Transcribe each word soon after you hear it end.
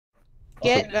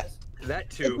That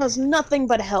too. It does nothing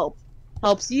but help.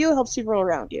 Helps you, helps people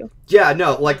around you. Yeah,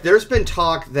 no, like there's been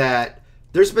talk that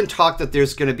there's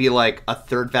going to be like a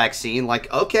third vaccine.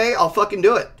 Like, okay, I'll fucking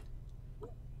do it.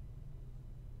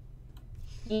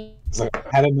 It's like,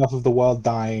 I had enough of the world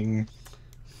dying.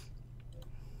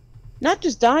 Not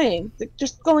just dying, they're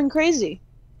just going crazy.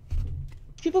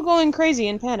 People going crazy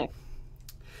in panic.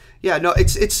 Yeah, no,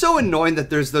 it's so annoying that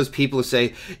there's those people who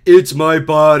say, it's my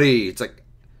body. It's like,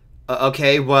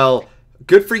 okay, well,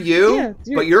 good for you, Yeah,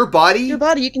 but your body... Your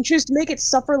body, you can choose to make it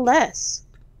suffer less.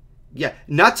 Yeah,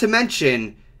 not to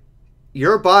mention,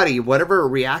 your body, whatever it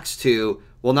reacts to,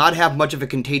 will not have much of a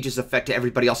contagious effect to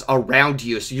everybody else around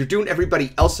you. So you're doing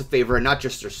everybody else a favor and not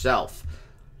just yourself.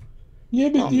 Yeah,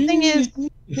 but The thing is,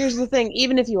 here's the thing.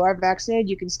 Even if you are vaccinated,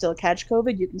 you can still catch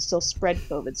COVID. You can still spread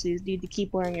COVID. So you need to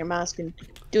keep wearing your mask and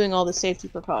doing all the safety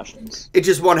precautions. It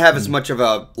just won't have as much of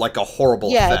a, like, a horrible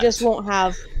effect. It just won't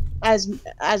have as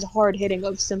hard-hitting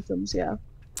of symptoms, yeah.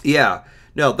 Yeah.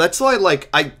 No, that's why, like,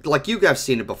 you guys have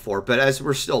seen it before, but as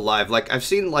we're still live, like, I've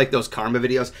seen, like, those karma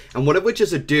videos, and one of which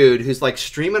is a dude who's, like,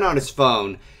 streaming on his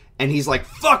phone, and he's like,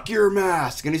 fuck your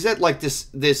mask, and he's at, like,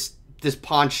 this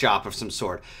pawn shop of some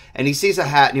sort, and he sees a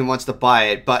hat and he wants to buy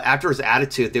it, but after his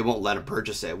attitude, they won't let him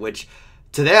purchase it, which,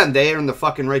 to them, they earn the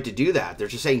fucking right to do that. They're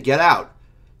just saying, get out.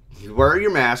 You wear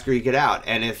your mask or you get out,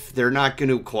 and if they're not going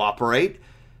to cooperate,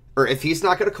 or if he's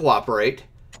not going to cooperate,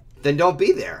 then don't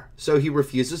be there. So he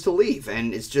refuses to leave,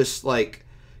 and it's just like,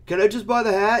 can I just buy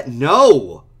the hat?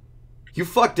 No! You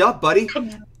fucked up, buddy.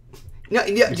 No,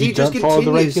 yeah, if he you just don't follow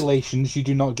the continues. regulations, you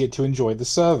do not get to enjoy the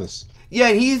service. Yeah,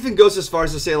 and he even goes as far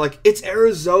as to say, like, it's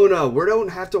Arizona. We don't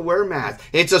have to wear masks.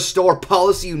 It's a store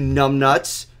policy, you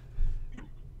numbnuts.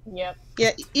 Yep.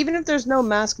 Yeah, even if there's no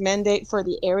mask mandate for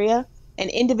the area, an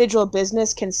individual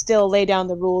business can still lay down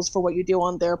the rules for what you do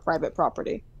on their private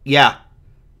property. Yeah.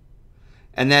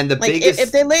 And then the like, biggest...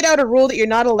 If they laid out a rule that you're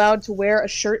not allowed to wear a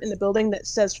shirt in the building that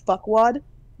says fuckwad,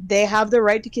 they have the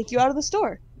right to kick you out of the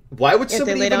store. Why would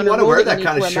somebody even want to wear that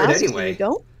kind of shirt anyway? You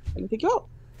don't, they can kick you out.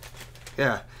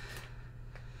 Yeah.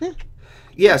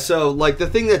 Yeah, so, like, the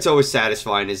thing that's always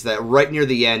satisfying is that right near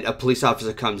the end, a police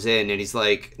officer comes in and he's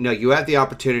like, no, you have the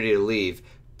opportunity to leave.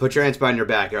 Put your hands behind your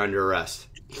back. You're under arrest.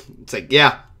 It's like,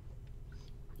 yeah.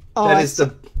 Oh, that is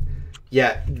the...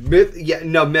 Yeah, Myth,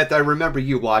 Myth, I remember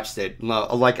you watched it.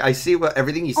 Like, I see what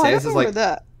everything he says is like... I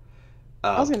that.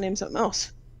 I was going to name something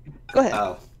else. Go ahead.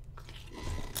 Oh.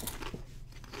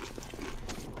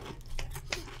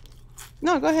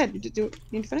 No, go ahead. Do you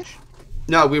need to finish?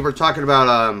 No, we were talking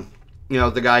about, you know,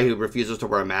 the guy who refuses to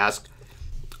wear a mask.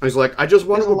 He's like, I just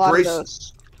want to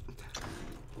embrace...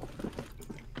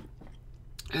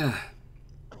 I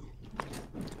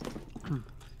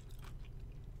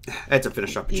had to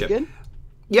finish up the chip. You good?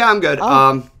 Yeah, I'm good.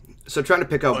 Oh. So trying to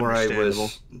pick up where I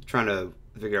was trying to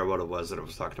figure out what it was that I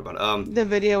was talking about. The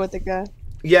video with the guy.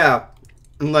 Yeah.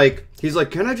 And like, he's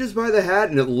like, can I just buy the hat?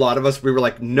 And a lot of us, we were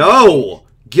like, no!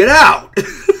 Get out!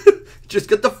 Just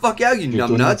get the fuck out, you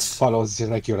numbnuts. Follow the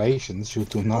regulations, you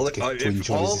do not get to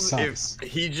enjoy the service.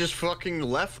 If he just fucking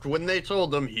left when they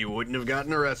told him, he wouldn't have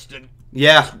gotten arrested.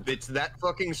 Yeah. It's that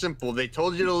fucking simple. They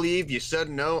told you to leave, you said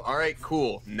no, alright,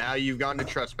 cool. Now you've gotten to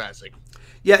trespassing.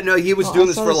 Yeah, no, he was doing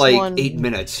this for like 8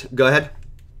 minutes. Go ahead.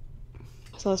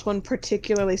 So this one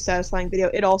particularly satisfying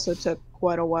video, it also took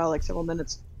quite a while, like several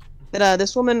minutes. That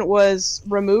this woman was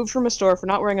removed from a store for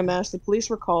not wearing a mask. The police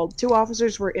were called. 2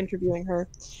 officers were interviewing her.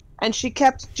 And she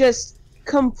kept just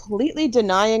completely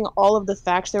denying all of the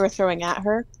facts they were throwing at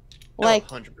her. Like,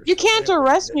 you can't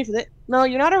arrest me for that. No,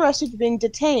 you're not arrested for being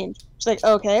detained. She's like,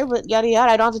 okay, but yada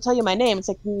yada, I don't have to tell you my name. It's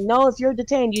like, no, if you're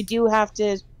detained, you do have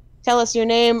to tell us your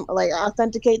name, like,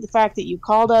 authenticate the fact that you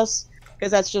called us,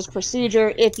 because that's just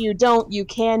procedure. If you don't, you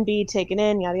can be taken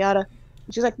in, yada yada.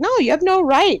 And she's like, no, you have no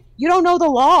right. You don't know the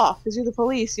law, because you're the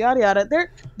police, yada yada.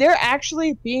 They're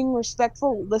actually being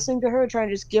respectful, listening to her, trying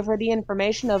to just give her the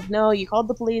information of, no, you called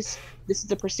the police, this is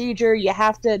the procedure, you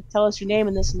have to tell us your name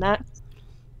and this and that.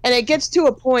 And it gets to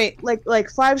a point, like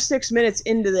 5-6 minutes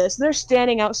into this, they're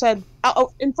standing outside,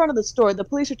 out in front of the store. The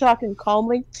police are talking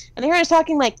calmly, and they're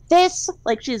talking like this,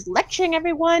 like she's lecturing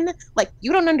everyone, like,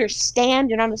 you don't understand,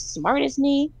 you're not as smart as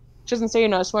me. She doesn't say you're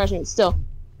not as smart as me, but still.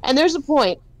 And there's a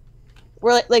point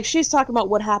where, like she's talking about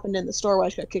what happened in the store why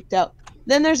she got kicked out.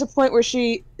 Then there's a point where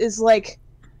she is like,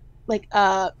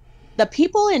 the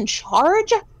people in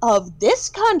charge of this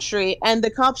country, and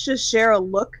the cops just share a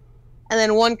look. And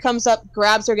then one comes up,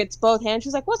 grabs her, gets both hands.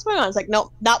 She's like, what's going on? It's like,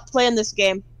 nope, not playing this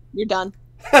game. You're done.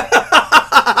 they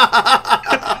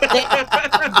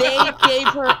gave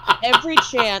her every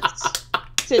chance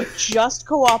to just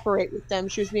cooperate with them.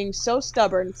 She was being so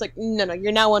stubborn. It's like, no,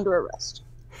 you're now under arrest.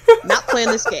 Not playing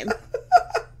this game.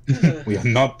 We are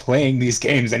not playing these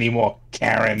games anymore,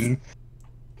 Karen.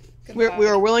 We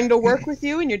were willing to work with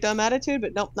you and your dumb attitude,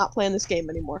 but nope, not playing this game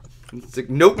anymore. It's like,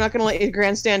 nope. I'm not gonna let you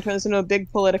grandstand turn this into a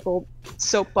big political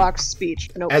soapbox speech.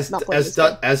 Nope, not playing this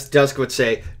game. As Dusk would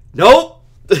say, nope.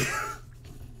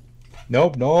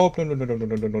 Nope, nope, no, no, no, no, no,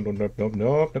 no, no, no, no, no,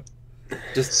 no, no.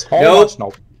 Just So nope. much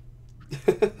nope.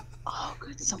 Oh,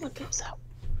 good, someone comes out.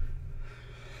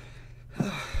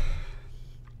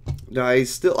 No, I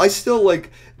still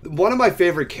like one of my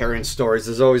favorite Karen stories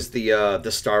is always the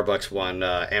Starbucks one,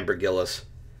 Amber Gillis.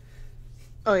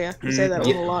 Oh yeah, you say that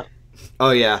one a lot.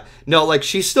 Oh yeah, no, like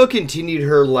she still continued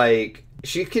her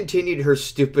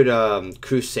stupid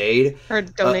crusade. Her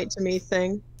donate to me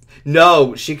thing.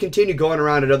 No, she continued going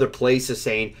around at other places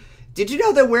saying, "Did you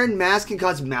know that wearing masks can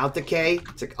cause mouth decay?"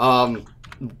 It's like,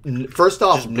 first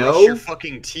off, Just no. brush your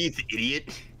fucking teeth,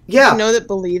 idiot. Yeah. You know that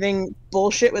believing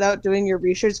bullshit without doing your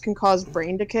research can cause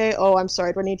brain decay? Oh, I'm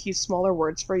sorry, do I need to use smaller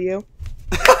words for you?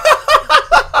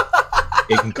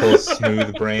 It can cause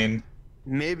smooth brain.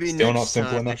 Maybe Still not next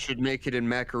simple time I enough. should make it in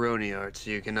macaroni art so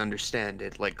you can understand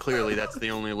it. Like, clearly that's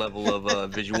the only level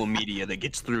of visual media that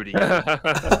gets through to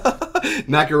you.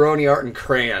 Macaroni art and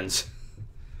crayons.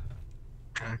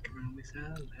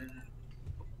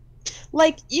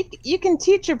 Like, you can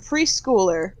teach a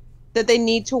preschooler that they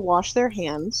need to wash their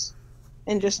hands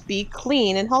and just be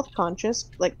clean and health conscious,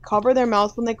 like cover their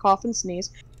mouth when they cough and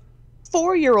sneeze.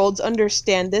 4-year-olds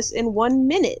understand this in 1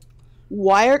 minute.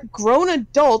 Why are grown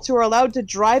adults who are allowed to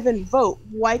drive and vote,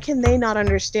 why can they not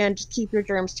understand just keep your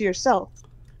germs to yourself?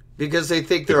 Because they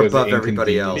think they're above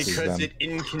everybody else. Because it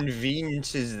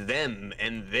inconveniences them,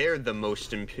 and they're the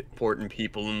most important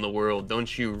people in the world.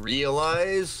 Don't you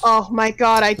realize? Oh my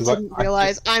god, I didn't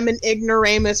realize. I'm an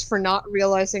ignoramus for not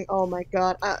realizing. Oh my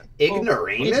god.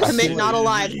 Ignoramus? Commit not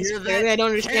alive. Hear that? Clearly I don't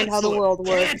understand how the world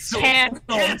works.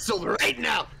 Canceled right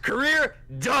now. Career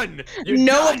done. You're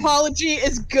No done. apology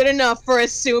is good enough for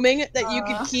assuming that you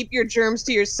can keep your germs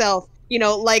to yourself. You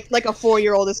know, like a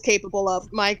 4-year-old is capable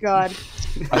of. My god.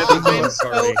 I'm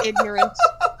so ignorant.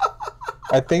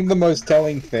 I think the most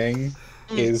telling thing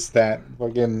is that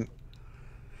fucking,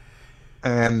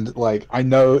 and like I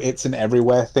know it's an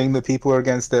everywhere thing that people are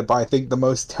against it, but I think the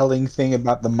most telling thing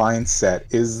about the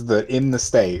mindset is that in the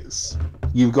States,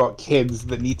 you've got kids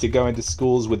that need to go into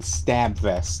schools with stab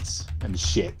vests and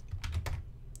shit.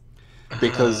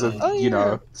 Because of, you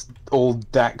know, all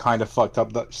that kind of fucked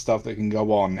up stuff that can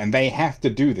go on. And they have to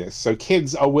do this. So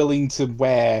kids are willing to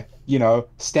wear, you know,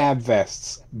 stab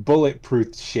vests,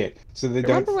 bulletproof shit, so they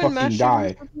don't fucking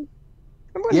die.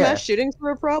 Remember when mass shootings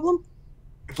were a problem?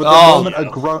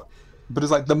 But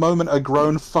it's like the moment a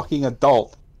grown fucking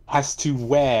adult has to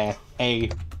wear a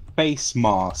face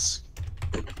mask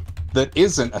that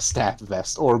isn't a stab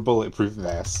vest or a bulletproof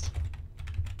vest,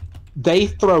 they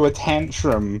throw a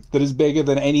tantrum that is bigger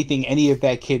than anything any of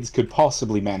their kids could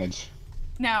possibly manage.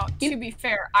 Now, to be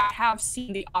fair, I have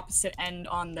seen the opposite end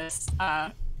on this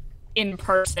in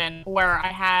person, where I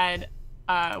had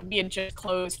we had just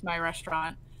closed my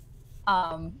restaurant,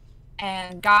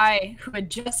 and guy who had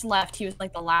just left, he was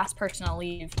like the last person to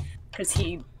leave because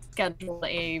he scheduled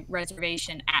a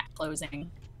reservation at closing,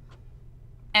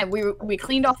 and we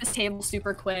cleaned off his table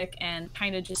super quick and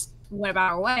kind of just went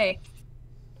about our way.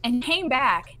 And came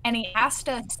back, and he asked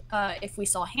us if we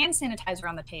saw hand sanitizer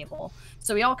on the table.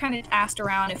 So we all kind of asked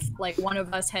around if, like, one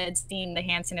of us had seen the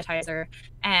hand sanitizer.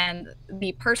 And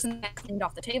the person that cleaned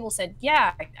off the table said,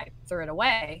 yeah, I threw it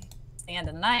away. It's the end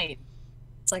of the night.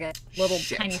 It's like a little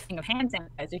tiny thing of hand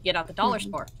sanitizer you get out the dollar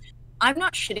store. I'm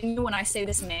not shitting you when I say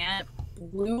this man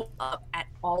blew up at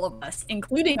all of us,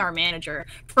 including our manager,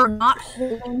 for not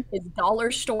holding his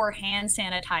dollar store hand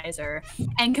sanitizer,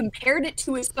 and compared it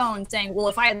to his phone, saying, well,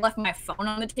 if I had left my phone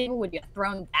on the table, would you have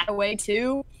thrown that away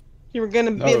too? You were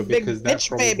gonna be a big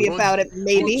bitch baby about it,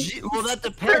 maybe. Well, that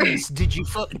depends. Did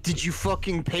you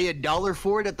fucking pay $1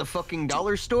 for it at the fucking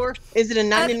dollar store? Is it a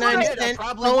 99-cent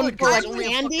phone for like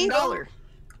candy?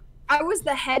 I was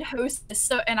the head hostess,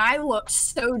 and I looked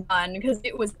so done because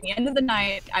it was the end of the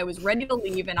night. I was ready to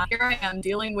leave, and here I am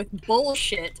dealing with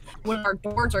bullshit when our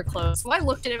doors are closed. So I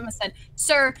looked at him and said,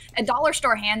 "Sir, a dollar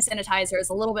store hand sanitizer is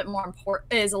a little bit more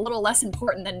important, is a little less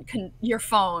important than your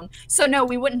phone. So no,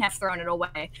 we wouldn't have thrown it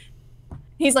away."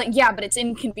 He's like, "Yeah, but it's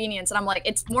inconvenience," and I'm like,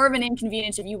 "It's more of an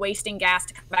inconvenience of you wasting gas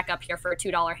to come back up here for a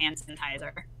 $2 hand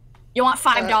sanitizer. You want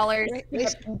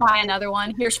 $5? Buy another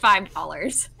one. Here's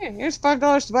 $5. Here's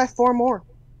 $5 to buy 4 more.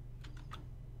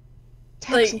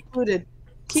 Tax included.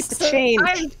 Keep the change.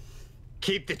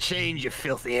 Keep the change, you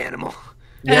filthy animal.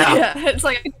 Yeah. It's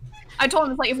like I told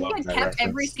him, it's like, if we Love had that kept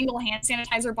every reference. single hand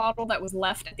sanitizer bottle that was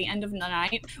left at the end of the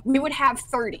night, we would have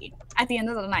 30 at the end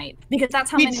of the night, because that's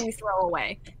how many we throw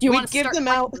away. Do you we'd want to give start them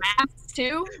like, out- masks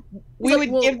too? We It's would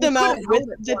like, well, give them you out could've with held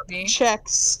it the for me.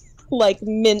 checks, like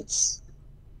mints.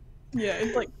 Yeah,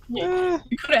 it's like, Uh,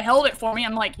 you could have held it for me.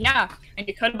 I'm like, yeah, and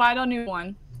you could have bought a new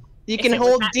one. you If can it was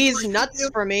hold that these important nuts to you.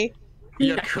 for me.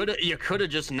 You coulda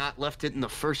just not left it in the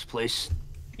first place.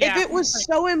 Yeah. If it was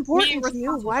so important to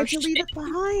you, responsible why'd for you leave it shit.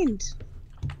 behind?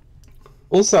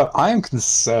 Also, I am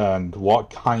concerned what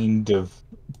kind of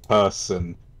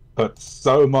person puts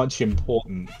so much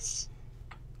importance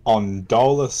on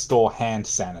dollar store hand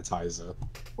sanitizer.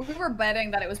 We were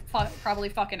betting that it was probably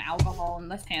fucking alcohol in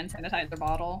this hand sanitizer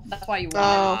bottle. That's why you wanted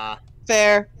Oh, it.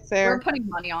 fair, We were fair, putting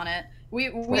money on it.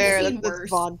 We've fair. seen That's worse.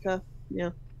 vodka. Yeah,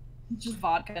 Just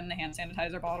vodka in the hand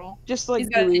sanitizer bottle. just like He's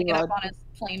gonna gooey take it up vodka. on his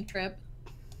plane trip.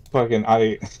 Fucking,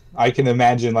 I can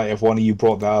imagine, like, if one of you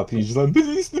brought that up, he's just like, but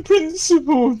it's the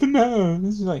principle of the matter.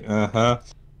 It's just like, uh-huh.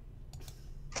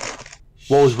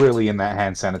 What was really in that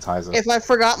hand sanitizer? If I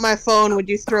forgot my phone, would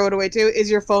you throw it away too? Is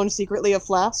your phone secretly a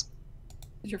flask?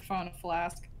 Is your phone a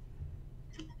flask?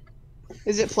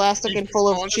 Is it plastic and full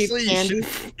of cheap Honestly, candy?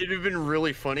 it'd have been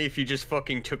really funny if you just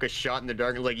fucking took a shot in the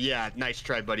dark and like, yeah, nice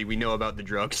try, buddy. We know about the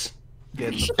drugs.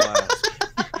 Get in the flask.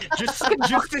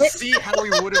 just to see how he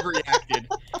would have reacted.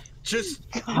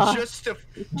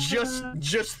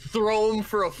 Just throw him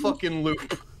for a fucking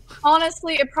loop.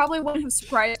 Honestly, it probably wouldn't have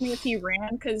surprised me if he ran,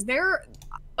 because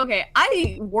okay,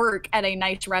 I work at a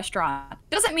nice restaurant.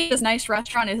 Doesn't mean this nice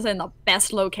restaurant is in the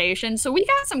best location, so we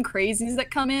got some crazies that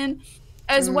come in,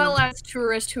 as well as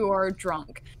tourists who are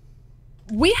drunk.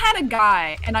 We had a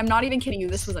guy, and I'm not even kidding you,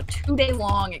 this was a 2-day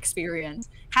long experience,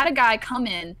 had a guy come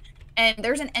in, and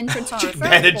there's an entrance on our third floor,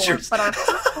 Managers. but our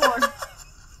first floor,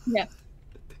 yeah,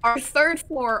 our third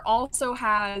floor also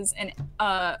has an,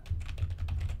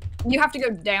 you have to go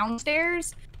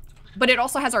downstairs, but it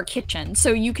also has our kitchen,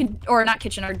 so you could, or not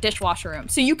kitchen, our dishwasher room.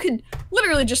 So you could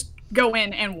literally just go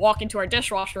in and walk into our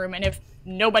dishwasher room, and if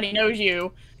nobody knows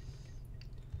you,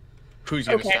 Who's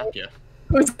gonna Okay. stop you?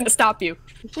 who's going to stop you?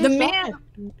 The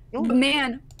Just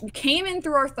man came in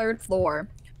through our third floor.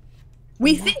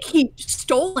 We think he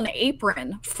stole an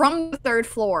apron from the third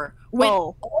floor, went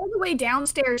Oh. all the way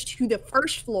downstairs to the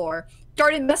first floor,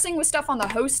 started messing with stuff on the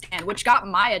host stand, which got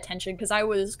my attention because I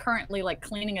was currently like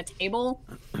cleaning a table,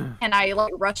 and I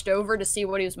like rushed over to see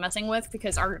what he was messing with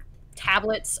because our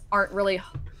tablets aren't really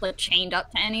like chained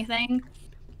up to anything.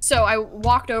 So I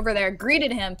walked over there,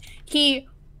 greeted him. He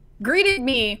greeted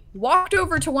me, walked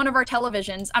over to one of our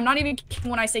televisions. I'm not even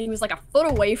kidding when I say he was like a foot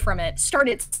away from it,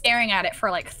 started staring at it for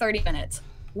like 30 minutes.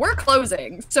 We're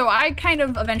closing. So I kind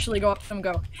of eventually go up to him and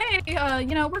go, hey,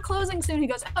 you know, we're closing soon. He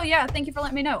goes, oh yeah, thank you for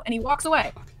letting me know. And he walks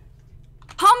away.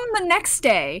 Come the next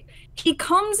day, he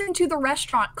comes into the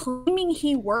restaurant claiming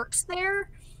he works there.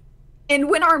 And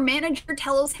when our manager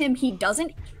tells him he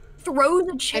doesn't, throws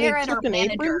a chair at our took an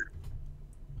apron? manager.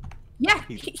 Yeah,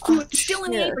 he was still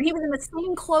in the shit. apron. He was in the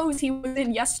same clothes he was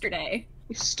in yesterday.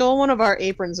 You stole one of our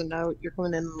aprons and now you're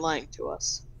coming in and lying to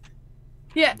us.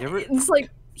 Yeah, You ever- it's like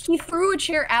he threw a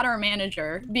chair at our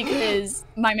manager because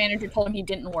my manager told him he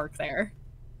didn't work there.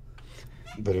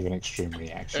 Bit of an extreme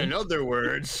reaction. In other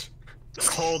words,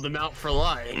 called him out for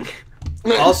lying.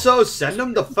 Also, send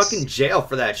him to fucking jail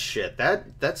for that shit.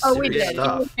 That's Oh, we serious did. He was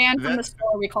stuff. banned from the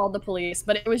store. We called the police,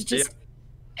 but it was just,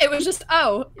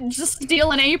 just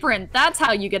steal an apron. That's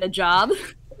how you get a job.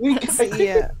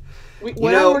 Yeah.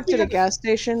 When I worked at a gas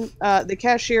station, the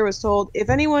cashier was told if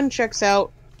anyone checks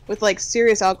out with like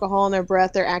serious alcohol in their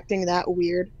breath, they're acting that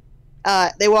weird.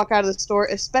 They walk out of the store,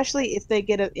 especially if they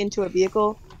get into a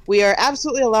vehicle. We are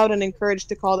absolutely allowed and encouraged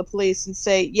to call the police and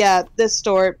say, yeah, this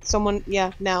store, someone,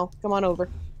 yeah, now, come on over.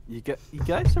 You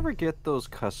guys ever get those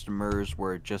customers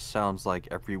where it just sounds like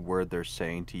every word they're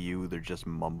saying to you, they're just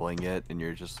mumbling it, and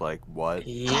you're just like, what?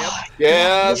 Yep.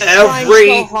 Yeah. Trying Every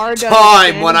so hard to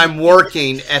time when understand. I'm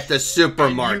working at the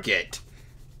supermarket.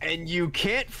 And you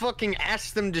can't fucking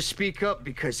ask them to speak up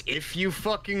because if you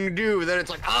fucking do, then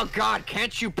it's like, oh god,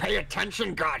 can't you pay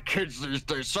attention? God, kids these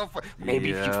days so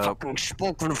maybe if you Yep. fucking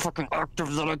spoke in a fucking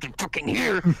octave that I can fucking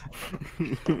hear.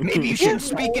 Maybe you shouldn't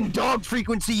speak in dog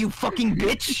frequency, you fucking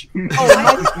bitch.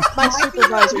 Oh, my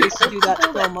supervisor used to do that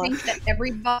so I much. think that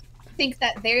everybody think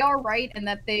that they are right and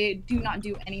that they do not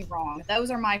do any wrong. Those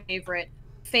are my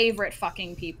favorite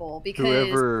fucking people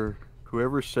because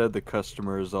Whoever said the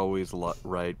customer is always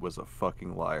right was a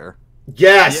fucking liar.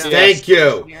 Yes, Yeah. thank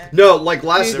you. No, like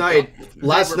last They're night,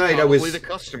 last night I was the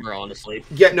customer, honestly.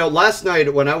 Yeah, no. Last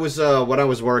night when I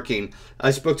was working,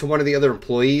 I spoke to one of the other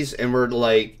employees, and we're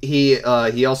like, he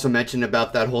also mentioned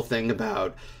about that whole thing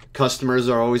about customers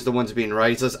are always the ones being right.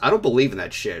 He says, I don't believe in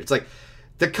that shit. It's like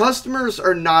the customers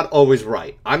are not always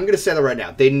right. I'm gonna say that right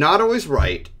now. They're not always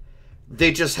right.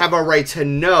 They just have a right to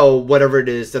know whatever it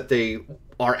is that they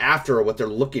are after or what they're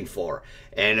looking for.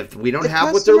 And if we don't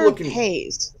have what they're looking for,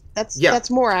 pays. That's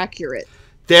more accurate.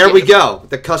 There we go.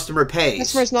 The customer pays. The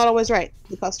customer's not always right.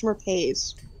 The customer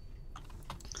pays.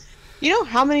 You know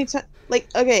how many times? Like,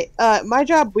 okay, my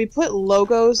job, we put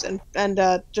logos and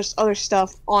just other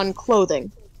stuff on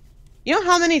clothing. You know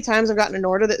how many times I've gotten an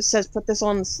order that says put this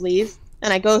on the sleeve,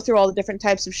 and I go through all the different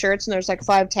types of shirts, and there's like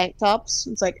 5 tank tops.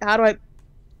 It's like, how do I?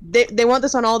 They want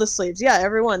this on all the sleeves. Yeah,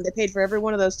 everyone. They paid for every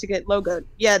one of those to get logoed.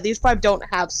 Yeah, these 5 don't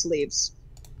have sleeves.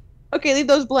 Okay, leave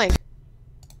those blank.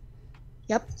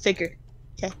 Yep, figure.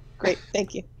 Okay, great,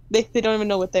 thank you. They don't even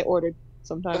know what they ordered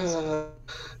sometimes.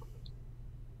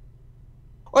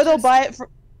 Or they'll buy it from,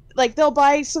 like, they'll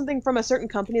buy something from a certain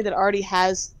company that already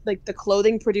has, like, the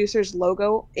clothing producer's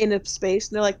logo in a space,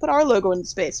 and they're like, put our logo in the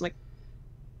space. I'm like,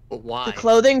 but why? The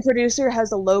clothing producer has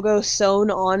the logo sewn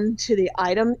on to the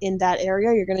item in that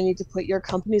area. You're going to need to put your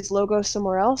company's logo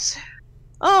somewhere else.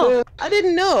 Oh, I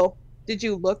didn't know. Did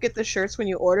you look at the shirts when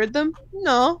you ordered them?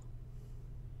 No.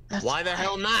 Why the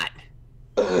hell not?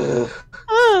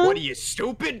 What are you,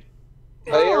 stupid?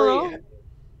 I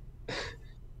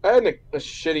had a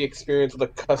shitty experience with a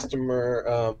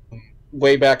customer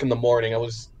way back in the morning.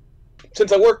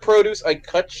 Since I work produce, I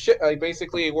cut shit. I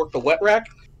basically work the wet rack.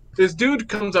 This dude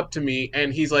comes up to me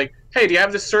and he's like, "Hey, do you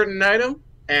have this certain item?"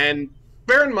 And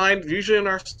bear in mind, usually in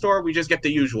our store we just get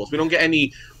the usuals. We don't get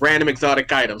any random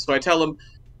exotic items. So I tell him,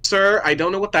 "Sir, I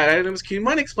don't know what that item is. Can you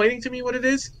mind explaining to me what it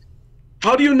is?"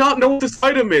 "How do you not know what this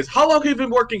item is? How long have you been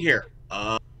working here?"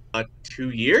 2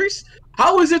 years?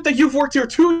 How is it that you've worked here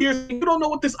 2 years and you don't know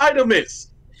what this item is?"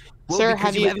 Well, Sir, because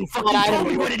have you haven't fucking told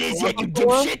me what it is yet, you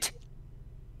dipshit!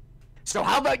 So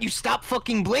how about you stop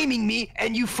fucking blaming me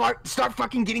and you start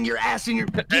fucking getting your ass in your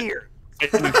gear?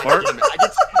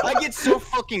 I get so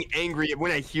fucking angry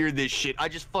when I hear this shit. I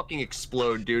just fucking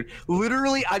explode, dude.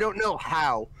 Literally, I don't know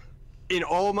how. In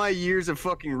all my years of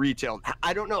fucking retail,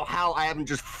 I don't know how I haven't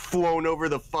just flown over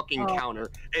the fucking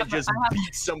counter and just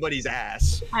beat somebody's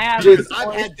ass. Because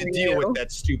I've had to deal with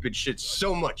that stupid shit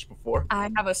so much before.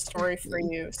 I have a story for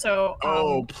you. So.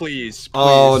 Oh please.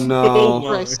 Oh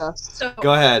no. So,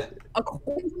 go ahead.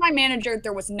 According to my manager,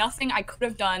 there was nothing I could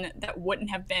have done that wouldn't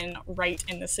have been right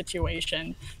in the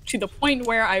situation. To the point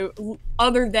where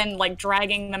other than like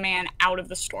dragging the man out of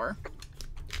the store.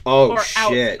 Oh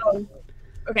shit.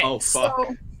 Okay, oh, fuck.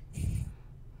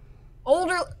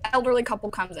 So elderly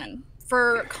couple comes in.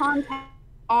 For context,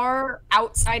 our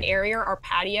outside area, our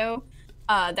patio,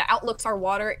 that outlooks our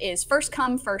water is first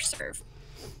come, first serve.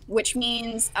 Which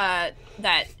means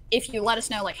that if you let us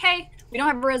know, like, hey, we don't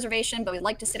have a reservation, but we'd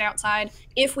like to sit outside.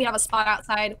 If we have a spot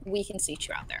outside, we can seat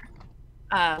you out there.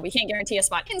 We can't guarantee a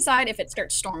spot inside if it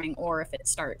starts storming or if it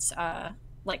starts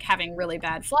like having really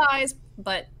bad flies,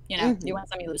 but you know, you win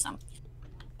some, you lose some.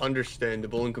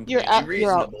 Understandable and completely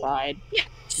reasonable. You're outside. Yeah.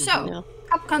 So,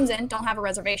 couple comes in, don't have a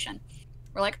reservation.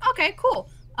 We're like, okay,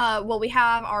 cool. Well, we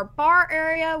have our bar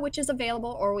area, which is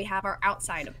available, or we have our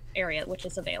outside area, which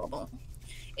is available.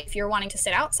 If you're wanting to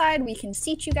sit outside, we can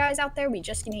seat you guys out there. We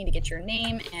just need to get your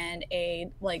name and a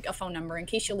phone number in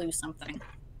case you lose something.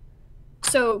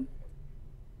 So,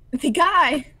 the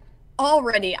guy,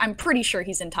 already, I'm pretty sure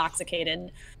he's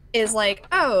intoxicated, is like,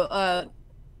 oh,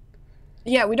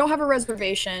 yeah, we don't have a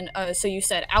reservation, so you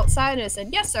said outside? And I said,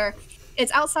 yes, sir.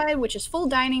 It's outside, which is full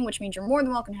dining, which means you're more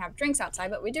than welcome to have drinks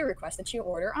outside, but we do request that you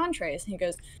order entrees. And he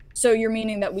goes, so you're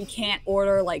meaning that we can't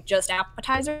order, like, just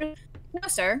appetizers? No,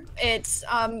 sir. It's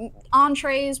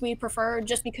entrees we prefer,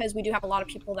 just because we do have a lot of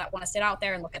people that want to sit out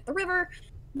there and look at the river,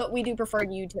 but we do prefer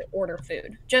you to order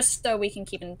food, just so we can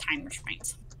keep in time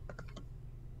restraints.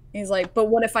 He's like, but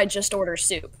what if I just order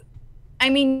soup? I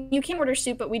mean, you can order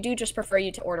soup, but we do just prefer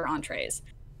you to order entrees.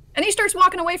 And he starts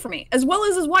walking away from me, as well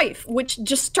as his wife, which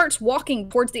just starts walking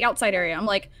towards the outside area. I'm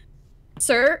like,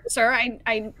 sir,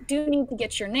 I do need to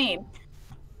get your name.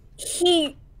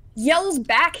 He yells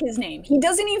back his name. He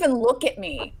doesn't even look at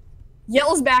me.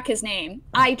 Yells back his name.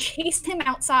 I chased him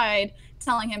outside,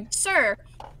 telling him, sir,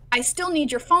 I still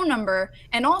need your phone number,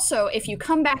 and also, if you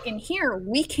come back in here,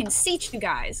 we can seat you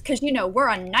guys, because, you know, we're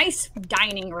a nice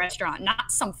dining restaurant,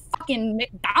 not some fucking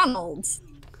McDonald's.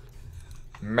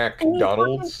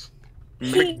 McDonald's?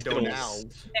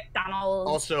 McDonald's.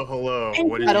 Also, hello.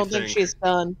 I don't think she's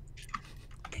done.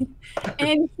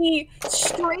 And he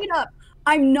straight up,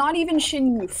 I'm not even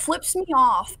shitting you, flips me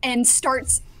off and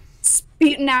starts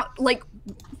spitting out, like,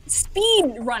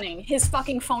 speed running his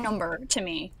fucking phone number to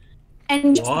me.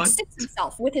 And just sits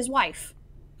himself with his wife.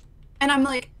 And I'm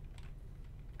like,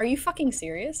 are you fucking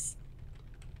serious?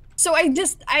 So I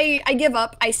give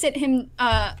up. I sit him,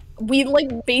 we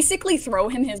like basically throw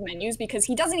him his menus because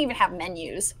he doesn't even have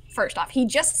menus, first off. He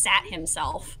just sat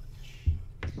himself.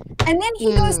 And then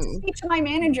he goes to speak to my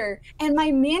manager, and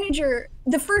my manager,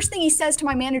 the first thing he says to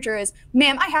my manager is,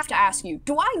 "Ma'am, I have to ask you,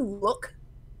 do I look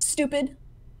stupid?"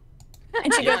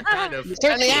 And she goes, kind of. You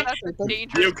certainly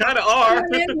You kind of are. my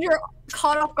manager,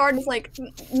 caught off guard, is like,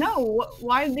 "No,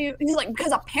 why do you?" He's like,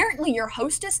 "Because apparently your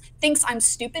hostess thinks I'm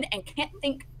stupid and can't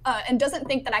think, and doesn't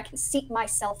think that I can seat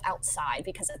myself outside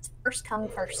because it's first come,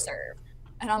 first serve."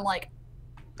 And I'm like,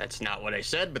 "That's not what I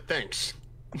said, but thanks."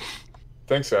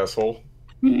 Thanks, asshole.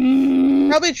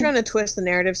 Probably trying to twist the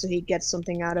narrative so he gets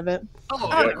something out of it. Oh,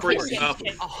 yeah, free he stuff.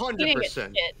 didn't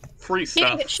 100%. Free He didn't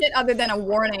stuff. get shit other than a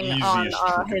warning on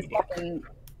Easiest his fucking,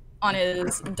 on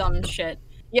his dumb shit.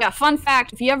 Yeah, fun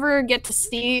fact, if you ever get to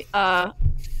see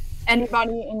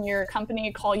anybody in your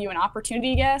company call you an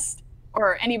opportunity guest,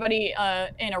 or anybody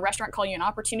in a restaurant call you an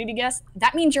opportunity guest,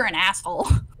 that means you're an asshole.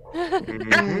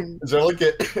 Is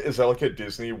that like at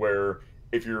Disney where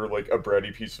if you're like a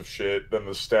bratty piece of shit, then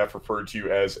the staff refer to you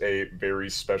as a very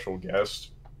special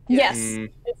guest? Yes,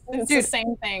 it's the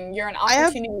same thing. You're an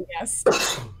opportunity guest.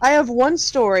 I have one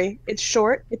story. It's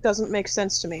short. It doesn't make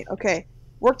sense to me. Okay.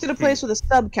 Worked at a place with a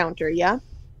sub counter, yeah?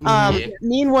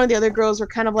 Me and one of the other girls were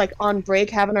kind of like on break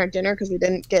having our dinner because we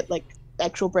didn't get like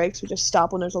actual breaks. We just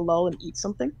stop when there's a lull and eat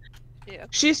something. Yeah.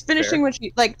 She's finishing when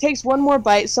she like takes one more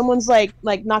bite. Someone's like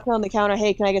knocking on the counter.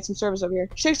 Hey, can I get some service over here?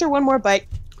 Shakes her one more bite,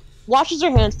 washes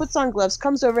her hands, puts on gloves,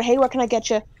 comes over. Hey, what can I get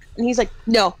you? And he's like,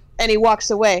 no, and he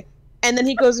walks away. And then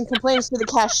he goes and complains to the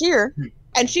cashier,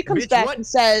 and she comes back and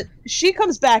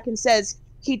says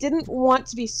he didn't want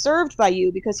to be served by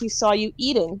you because he saw you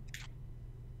eating.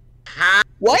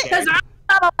 What? Because I'm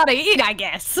not allowed to eat, I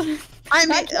guess. I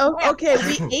mean, okay,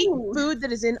 we ate food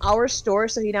that is in our store,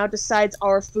 so he now decides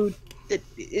our food that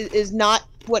is not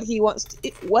what he wants to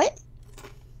eat. What?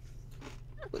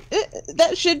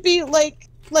 That should be like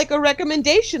a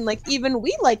recommendation. Like, even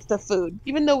we like the food,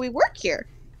 even though we work here.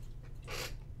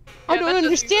 I don't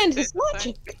understand his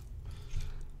logic.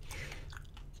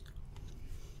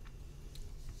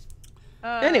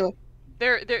 Anyway,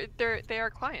 they are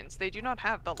clients. They do not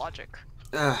have the logic.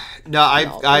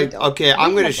 Okay.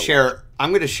 I'm gonna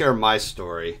share my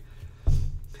story.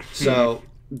 So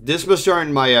this was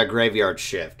during my graveyard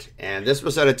shift, and this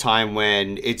was at a time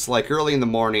when it's like early in the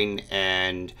morning,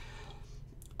 and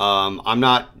I'm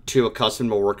not too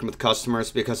accustomed to working with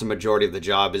customers because the majority of the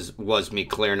job was me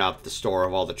clearing out the store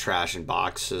of all the trash and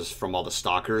boxes from all the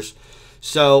stalkers.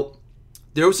 So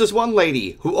there was this one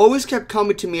lady who always kept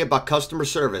coming to me about customer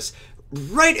service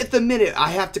right at the minute I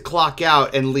have to clock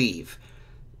out and leave.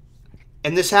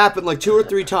 And this happened like 2 or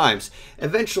 3 times.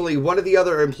 Eventually, one of the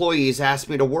other employees asked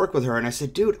me to work with her, and I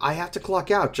said, dude, I have to clock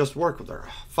out. Just work with her.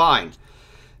 Fine.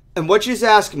 And what she's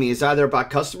asking me is either about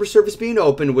customer service being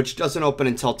open, which doesn't open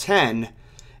until 10,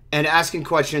 and asking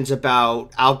questions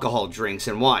about alcohol drinks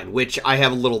and wine, which I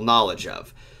have a little knowledge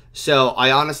of. So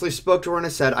I honestly spoke to her and I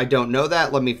said, I don't know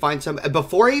that. Let me find some. And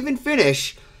before I even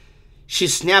finish, she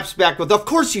snaps back with, of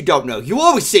course you don't know. You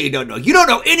always say you don't know. You don't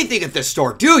know anything at this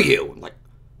store, do you? I'm like,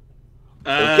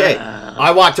 okay.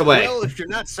 I walked away. Well, if you're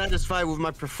not satisfied with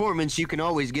my performance, you can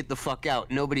always get the fuck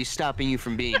out. Nobody's stopping you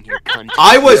from being here, cunt.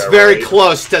 I was very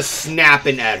close to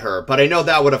snapping at her, but I know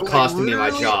that would have cost me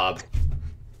my job.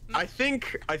 I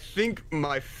think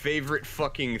my favorite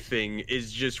fucking thing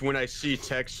is just when I see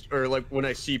text or like when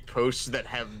I see posts that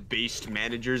have based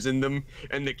managers in them,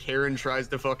 and the Karen tries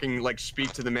to fucking like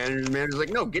speak to the manager. And the manager's like,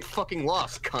 "No, get fucking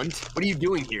lost, cunt. What are you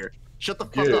doing here? Shut the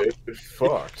fuck up. Get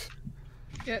fucked.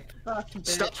 Get fucked, bitch.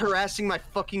 Stop harassing my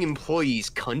fucking employees,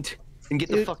 cunt, and get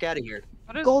the fuck out of here."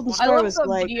 Golden I Star love was the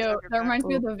like, video. That reminds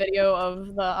me of the video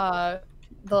of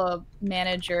the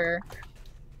manager.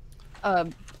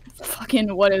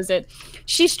 Fucking what is it?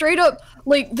 She straight up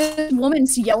like this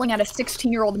woman's yelling at a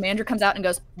 16-year-old. The manager comes out and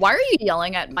goes, "Why are you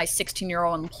yelling at my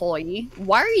 16-year-old employee?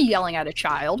 Why are you yelling at a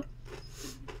child?"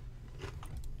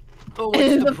 Oh,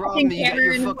 what's the problem? You got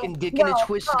your fucking dick in a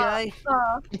twist, guy?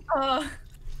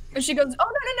 And she goes,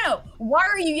 "Oh no! Why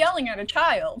are you yelling at a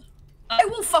child? I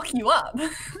will fuck you up."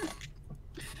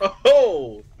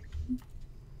 Oh.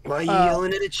 Why are you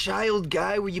yelling at a child,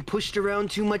 guy? Were you pushed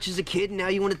around too much as a kid and now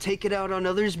you want to take it out on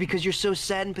others because you're so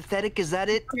sad and pathetic? Is that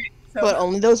it? but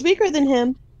only those weaker than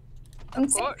him. On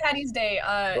St. Patty's Day,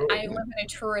 I live in a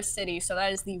tourist city, so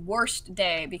that is the worst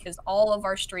day because all of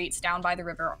our streets down by the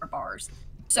river are bars.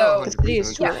 So, yeah,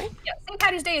 St.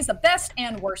 Patty's Day is the best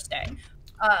and worst day.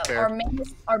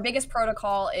 Our biggest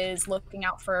protocol is looking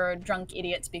out for drunk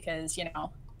idiots because, you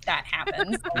know, that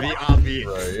happens. The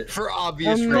obvious, for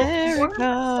obvious reasons. One of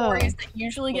the stories that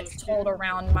usually gets told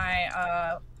around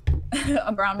my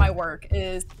around my work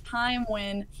is the time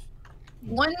when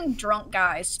one drunk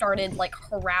guy started like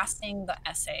harassing the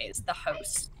essays, the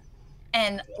host,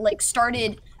 and like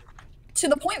started to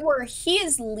the point where he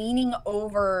is leaning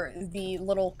over the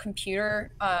little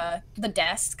computer, the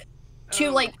desk, to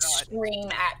like scream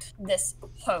at this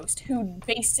host who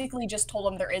basically just told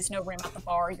him there is no room at the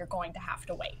bar, you're going to have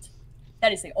to wait.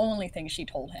 That is the only thing she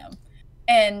told him.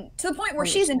 And to the point where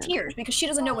she's in tears because she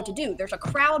doesn't know what to do. There's a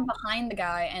crowd behind the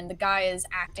guy and the guy is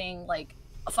acting like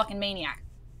a fucking maniac.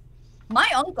 My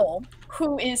uncle,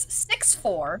 who is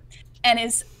 6'4" and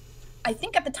is, I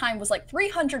think at the time was like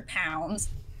 300 pounds,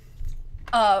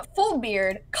 full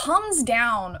beard, comes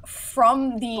down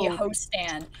from the host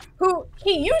stand, who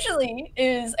he usually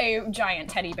is a giant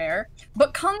teddy bear,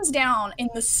 but comes down in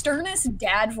the sternest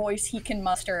dad voice he can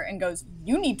muster and goes,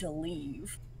 "You need to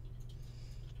leave."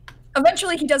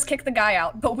 Eventually he does kick the guy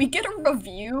out, but we get a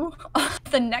review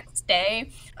the next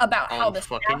day about how the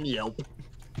fucking staff, Yelp.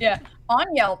 Yeah,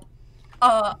 on Yelp.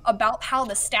 About how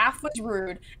the staff was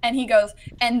rude, and he goes,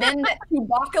 and then that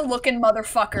Chewbacca-looking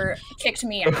motherfucker kicked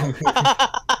me out.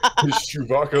 This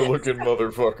Chewbacca-looking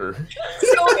motherfucker.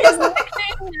 So his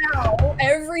nickname now,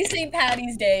 every St.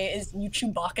 Patty's Day, is "You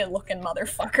Chewbacca-looking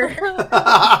motherfucker."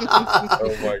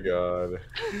 Oh my god.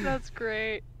 That's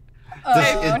great.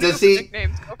 Does he?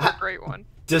 Nicknames go for a great one.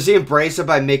 Does he embrace it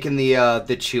by making the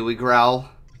Chewy growl?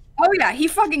 Oh yeah, he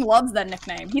fucking loves that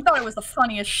nickname. He thought it was the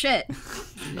funniest shit.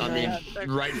 I mean,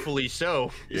 rightfully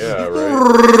so. Yeah,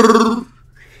 right.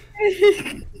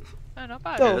 Not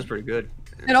bad. Yeah, that's pretty good.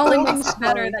 It only makes it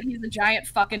better that he's a giant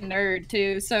fucking nerd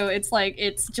too, so it's like,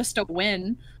 it's just a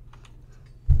win.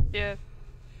 Yeah.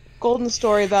 Golden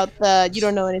story about the you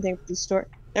don't know anything about the store.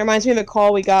 That reminds me of a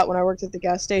call we got when I worked at the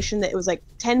gas station. That it was like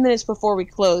 10 minutes before we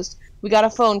closed. We got a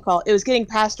phone call. It was getting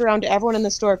passed around to everyone in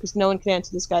the store because no one could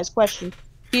answer this guy's question.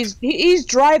 He's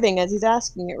driving as he's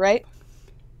asking it, right?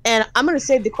 And I'm gonna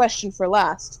save the question for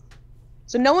last.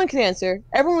 So no one can answer.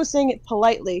 Everyone was saying it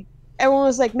politely. Everyone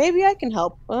was like, maybe I can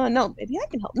help. No, maybe I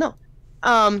can help. No.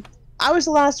 I was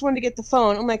the last one to get the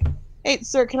phone. I'm like, hey,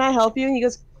 sir, can I help you? And he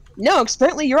goes, no,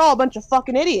 apparently you're all a bunch of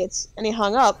fucking idiots. And he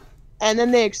hung up. And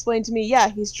then they explained to me, yeah,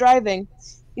 he's driving.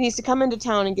 He needs to come into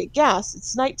town and get gas.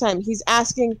 It's nighttime. He's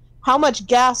asking how much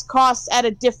gas costs at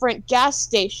a different gas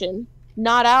station,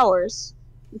 not ours.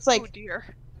 It's like, oh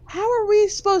dear. How are we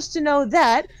supposed to know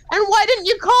that? And why didn't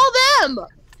you call them?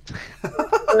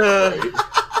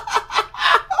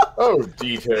 Oh,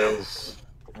 details.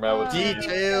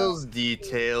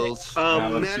 Details.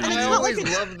 Man, I always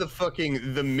love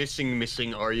the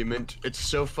missing argument. It's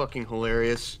so fucking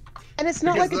hilarious. And it's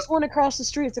not like it's one across the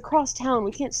street. It's across town.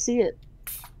 We can't see it.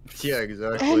 Yeah,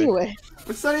 exactly. Anyway.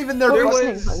 It's not even their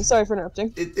I'm sorry for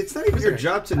interrupting. It's not even your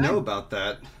job to know about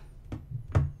that.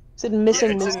 Is it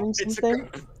missing something?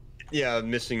 Yeah,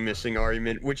 missing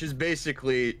argument, which is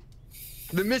basically...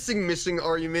 The missing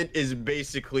argument is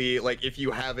basically, like, if you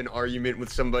have an argument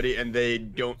with somebody and they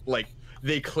don't, like,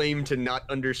 they claim to not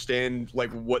understand,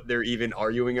 like, what they're even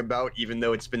arguing about, even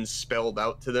though it's been spelled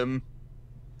out to them.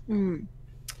 Mm.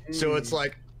 So it's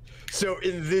like... So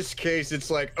in this case,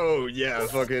 it's like, oh, yeah,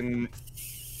 fucking...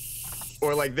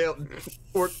 Or, like, they'll...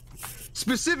 Or...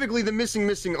 Specifically, the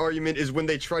missing argument is when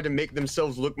they try to make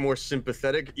themselves look more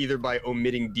sympathetic, either by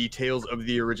omitting details of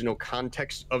the original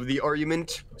context of the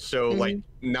argument. So, like,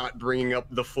 not bringing up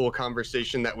the full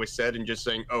conversation that was said and just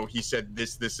saying, oh, he said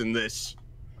this, this, and this.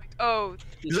 Oh,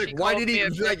 he's like, why did he,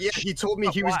 like, yeah, he told me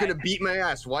he was gonna beat my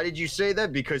ass. Why did you say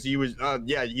that? Because he was,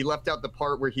 yeah, he left out the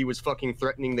part where he was fucking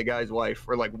threatening the guy's wife,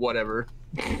 or, like, whatever.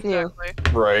 Yeah.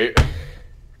 Right.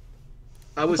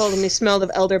 I told him he smelled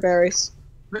of elderberries.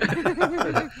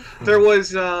 There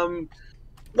was well,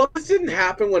 this didn't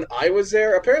happen when I was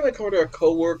there. Apparently, according to a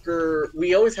coworker,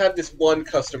 we always have this one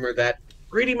customer that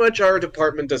pretty much our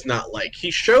department does not like.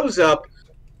 He shows up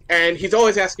and he's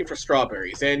always asking for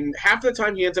strawberries, and half the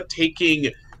time he ends up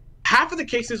taking half of the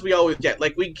cases we always get.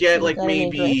 Like, we get like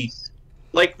maybe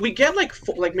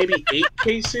maybe 8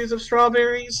 cases of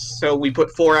strawberries. So we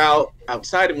put 4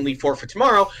 outside and we leave 4 for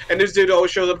tomorrow. And this dude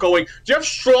always shows up going, "Do you have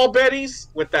strawberries?"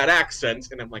 with that accent.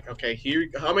 And I'm like, okay, here,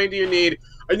 how many do you need?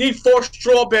 I need 4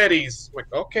 strawberries. I'm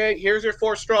like, okay, here's your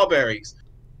 4 strawberries.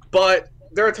 But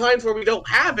there are times where we don't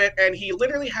have it, and he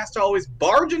literally has to always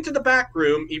barge into the back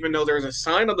room, even though there's a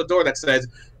sign on the door that says,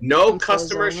 no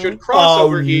customers should cross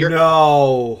over here.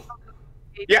 No.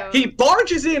 Yeah, he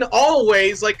barges in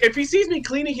always. Like, if he sees me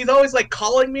cleaning, he's always, like,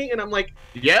 calling me, and I'm like,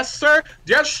 yes, sir?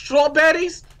 Yes,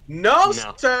 strawberries? No,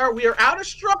 sir, we are out of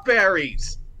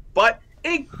strawberries. But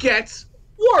it gets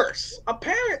worse.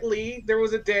 Apparently, there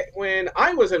was a day when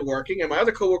I wasn't working and my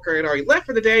other coworker had already left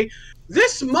for the day.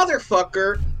 This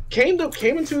motherfucker came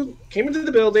into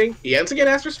the building. He once again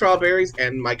asked for strawberries,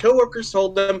 and my coworkers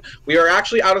told them we are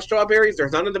actually out of strawberries.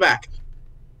 There's none in the back.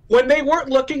 When they weren't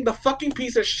looking, the fucking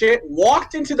piece of shit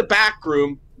walked into the back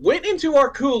room, went into our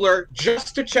cooler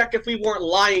just to check if we weren't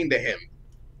lying to him.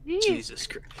 Jesus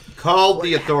Christ! Called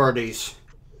the authorities.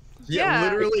 Yeah,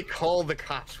 literally call the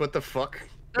cops. What the fuck?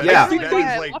 Yeah,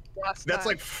 that's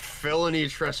like felony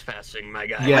trespassing, my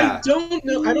guy. Yeah. I don't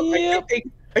know.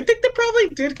 I think they probably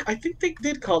did. I think they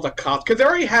did call the cops because there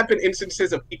already have been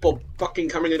instances of people fucking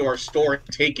coming into our store and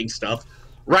taking stuff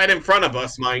right in front of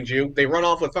us, mind you. They run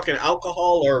off with fucking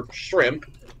alcohol or shrimp.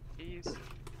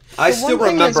 I still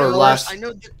remember last.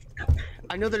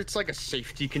 I know that it's like a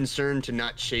safety concern to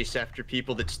not chase after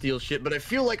people that steal shit, but I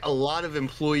feel like a lot of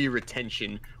employee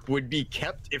retention would be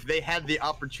kept if they had the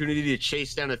opportunity to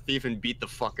chase down a thief and beat the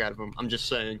fuck out of him. I'm just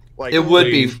saying. Like, it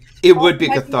would be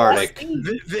cathartic.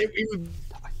 It would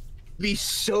be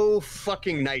so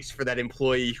fucking nice for that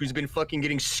employee who's been fucking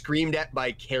getting screamed at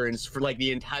by Karens for like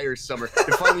the entire summer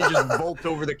to finally just vault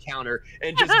over the counter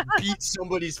and just beat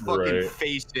somebody's fucking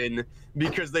face in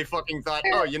because they fucking thought,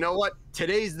 oh, you know what?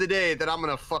 Today's the day that I'm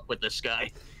gonna fuck with this guy.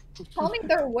 Tell me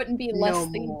there wouldn't be less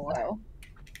things though.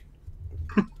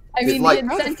 I mean, the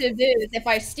incentive is if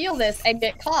I steal this and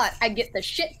get caught, I get the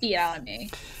shit beat out of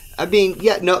me. I mean,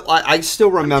 yeah, no, I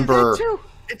still remember.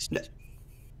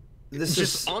 This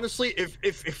is honestly,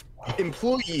 if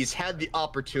employees had the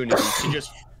opportunity to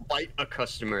just fight a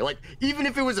customer, like even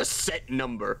if it was a set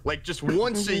number, like just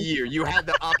once a year, you had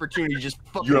the opportunity to just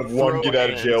fucking. You have one get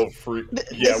out of jail free.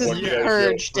 Yeah, this is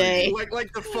purge day.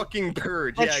 Like the fucking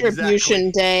purge.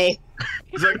 Retribution day.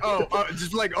 It's like,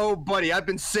 just like, oh, buddy, I've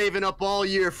been saving up all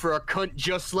year for a cunt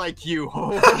just like you.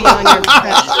 Oh,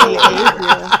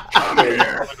 come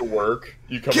here. To work.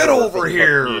 You come Get over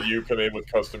here. And you come in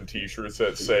with custom T-shirts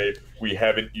that say, "We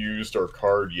haven't used our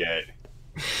card yet,"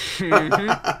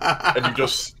 and you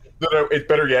just. No, it's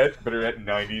better yet,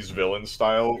 90s villain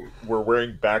style. We're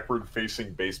wearing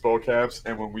backward-facing baseball caps,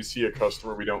 and when we see a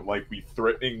customer we don't like, we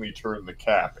threateningly turn the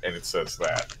cap, and it says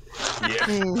that. Yeah.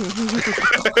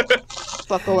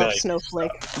 Buckle up,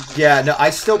 snowflake. Yeah, no, I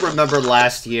still remember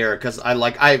last year, because I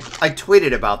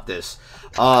tweeted about this.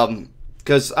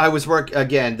 Because I was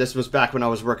this was back when I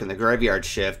was working the graveyard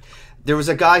shift. There was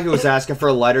a guy who was asking for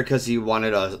a lighter because he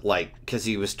wanted because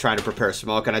he was trying to prepare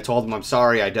smoke, and I told him, I'm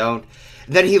sorry, I don't.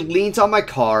 Then he leans on my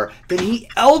car. Then he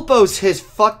elbows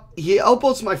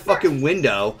my fucking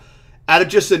window out of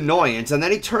just annoyance. And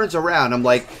then he turns around. I'm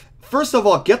like, first of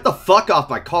all, get the fuck off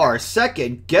my car.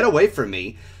 Second, get away from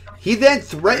me. He then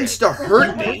threatens to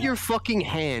hurt me. Put your fucking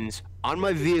hands on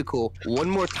my vehicle one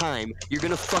more time. You're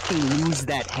gonna fucking lose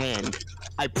that hand.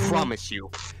 I promise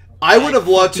you. I would have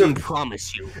loved to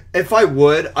promise you. If I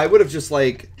would have just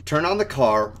like turn on the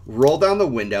car, roll down the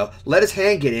window, let his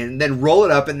hand get in, and then roll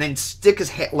it up, and then stick his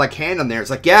hand on there. It's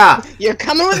like, yeah, you're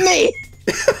coming with me.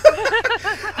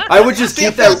 I would just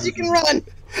keep that. You can run.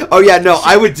 Oh yeah, no,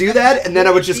 I would do that, and then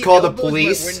I would just call the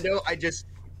police. Window,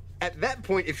 at that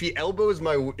point, if he elbows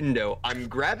my window, I'm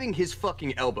grabbing his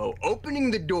fucking elbow,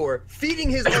 opening the door, feeding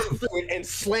his arm through it, and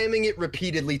slamming it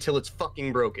repeatedly till it's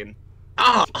fucking broken.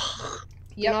 Ah.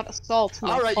 Yep. Not assault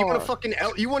my Alright, car.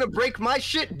 you wanna break my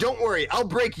shit? Don't worry, I'll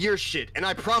break your shit, and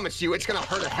I promise you it's gonna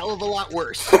hurt a hell of a lot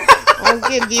worse. I'll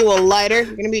give you a lighter.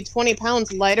 You're gonna be 20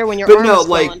 pounds lighter when your arm is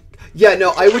gone. Yeah,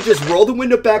 no, I would just roll the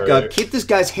window back up, keep this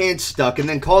guy's hand stuck, and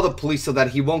then call the police so that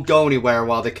he won't go anywhere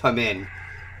while they come in.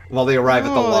 While they arrive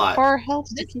at the lot. Car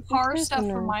helps. This car stuff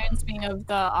reminds me of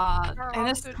the, and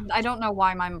this, I don't know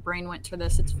why my brain went to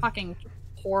this. It's fucking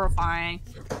horrifying.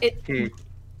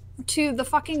 To the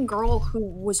fucking girl who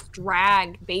was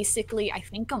dragged basically, I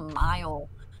think, a mile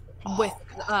with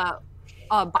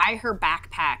by her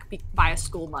backpack by a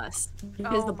school bus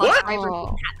because the bus driver did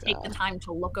not take the time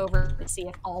to look over to see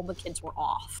if all the kids were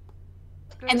off.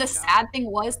 And the sad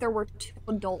thing was there were 2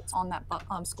 adults on that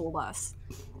school bus,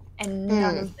 and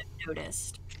none of them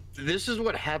noticed. This is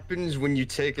what happens when you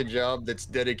take a job that's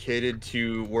dedicated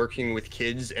to working with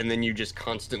kids, and then you just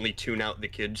constantly tune out the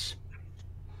kids.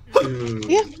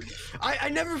 Yeah. I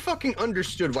never fucking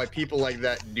understood why people like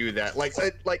that do that. Like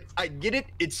I get it,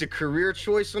 it's a career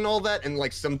choice and all that, and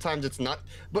like sometimes it's not,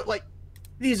 but like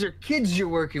These are kids you're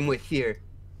working with here.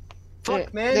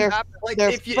 Fuck, man. Like, they're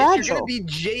if you're gonna fragile. be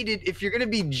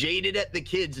jaded, at the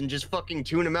kids and just fucking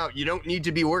tune them out, you don't need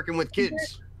to be working with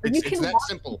kids. It's that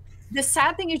simple. The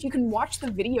sad thing is you can watch the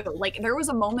video. Like, there was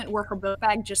a moment where her book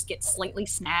bag just gets slightly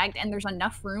snagged, and there's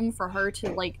enough room for her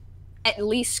to, like, at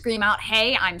least scream out,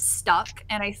 "Hey, I'm stuck."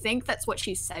 And I think that's what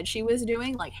she said she was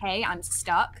doing, like, "Hey, I'm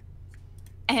stuck."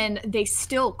 And they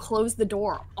still close the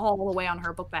door all the way on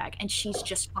her book bag, and she's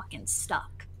just fucking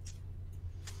stuck.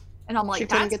 And I'm like, she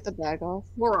couldn't get the bag off.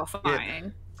 Horrifying. Yeah.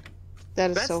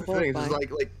 That is so horrifying.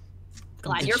 It's like,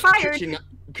 glad you're fired.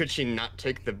 Could she not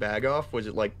take the bag off? Was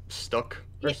it like stuck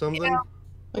or something?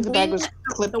 Like the bag was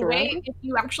clipped around? If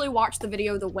you actually watch the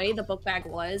video, the way the book bag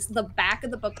was, the back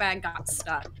of the book bag got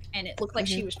stuck, and it looked like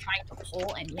she was trying to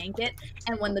pull and yank it.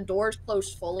 And when the doors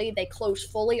closed fully, they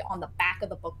closed fully on the back of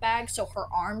the book bag, so her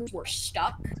arms were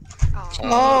stuck.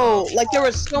 Oh, like there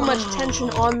was so much tension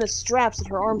on the straps that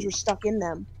her arms were stuck in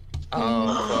them.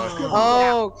 Oh,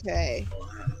 fuck. Okay.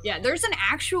 Yeah, there's an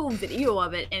actual video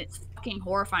of it, and it's fucking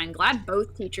horrifying. Glad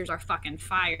both teachers are fucking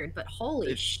fired, but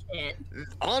holy shit.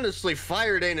 Honestly,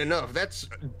 fired ain't enough. That's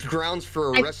grounds for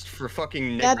arrest for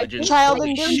fucking That's negligence. child I'm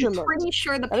endangerment. pretty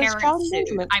sure the That is child parents sued.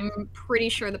 endangerment. I'm pretty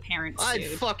sure the parents I'd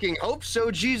sued. fucking hope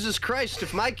so, Jesus Christ.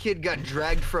 If my kid got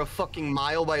dragged for a fucking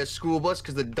mile by a school bus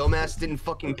because the dumbass didn't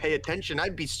fucking pay attention,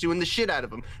 I'd be suing the shit out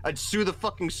of him. I'd sue the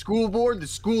fucking school board, the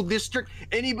school district,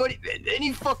 anybody,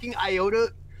 any fucking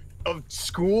iota of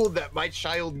school that my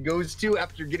child goes to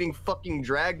after getting fucking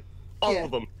dragged. All of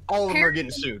them are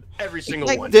getting sued. Every single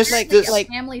one. Like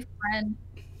family friend.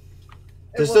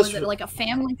 Like a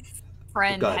family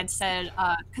friend God. had said,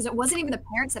 because it wasn't even the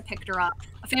parents that picked her up.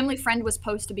 A family friend was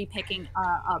supposed to be picking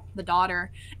up the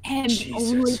daughter, and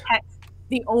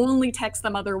the only text the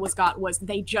mother got was,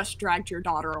 "They just dragged your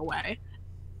daughter away."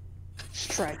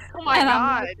 Strike. Oh my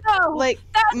god! Like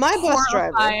my bus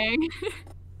driver.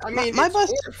 I mean, my it's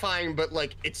bus horrifying, but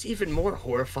like, it's even more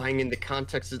horrifying in the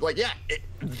context of like, yeah,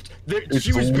 It's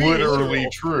she was being literally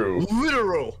true.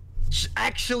 Literal,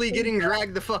 actually getting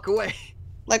dragged the fuck away.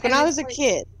 Like when I was a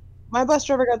kid, my bus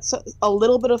driver got a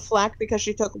little bit of flack because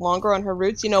she took longer on her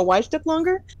routes. You know why she took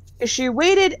longer? Because she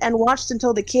waited and watched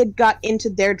until the kid got into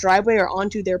their driveway or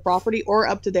onto their property or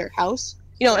up to their house.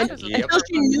 You know, until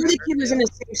she knew the kid was in a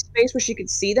safe space where she could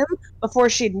see them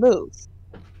before she'd move.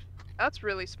 That's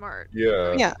really smart.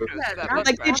 Yeah. Yeah.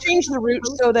 Like they changed the route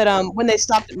so that when they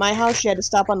stopped at my house, she had to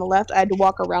stop on the left. I had to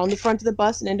walk around the front of the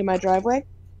bus and into my driveway.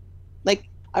 Like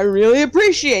I really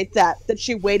appreciate that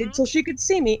she waited till she could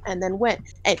see me and then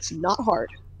went. It's not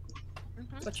hard.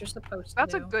 What you're supposed to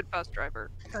That's do. a good bus driver.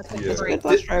 That's a good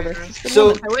bus driver.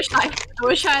 So I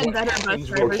wish I had better bus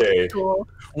drivers Okay. in school.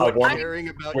 What caring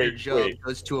about your job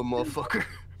does to a motherfucker.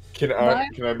 Can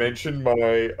I mention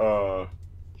my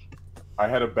I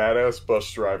had a badass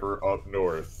bus driver up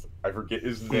north. I forget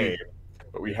his name,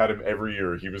 but we had him every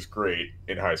year. He was great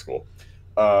in high school.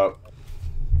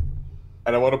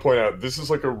 And I want to point out, this is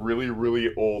like a really,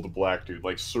 really old black dude.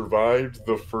 Like, survived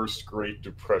the first Great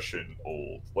Depression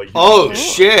old. Like,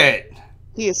 shit!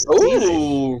 He is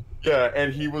Yeah,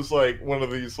 and he was like one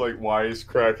of these like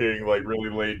wisecracking, like really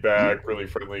laid back, really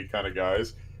friendly kind of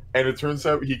guys. And it turns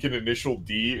out he can initial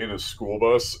D in a school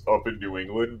bus up in New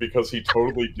England because he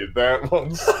totally did that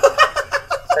once.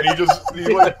 And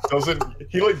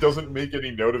he doesn't make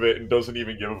any note of it and doesn't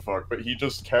even give a fuck, but he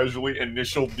just casually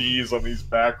initial D's on these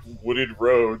back wooded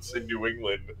roads in New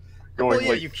England going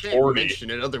like you can't 40.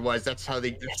 mention it, otherwise that's how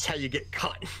you get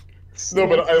caught. No,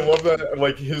 but I love that,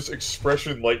 like, his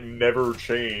expression, like, never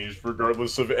changed,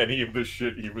 regardless of any of the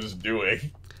shit he was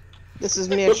doing. This is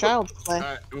me a child's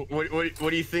play. What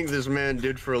do you think this man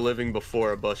did for a living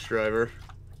before a bus driver?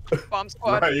 Bomb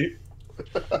squad. Right.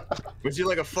 Was he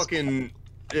like a fucking...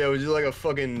 Yeah, was he like a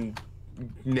fucking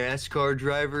NASCAR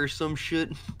driver or some shit?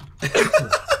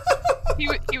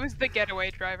 He was the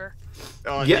getaway driver.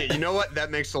 Oh, yeah. You know what?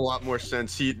 That makes a lot more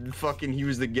sense. He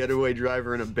was the getaway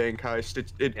driver in a bank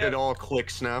heist. It all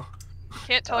clicks now.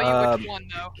 Can't tell you which one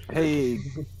though. Hey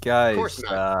guys, Of course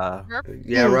not.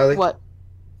 Yeah, Riley? What?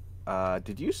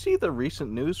 Did you see the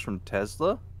recent news from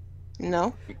Tesla?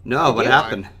 No. No, what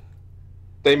happened?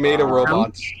 They made a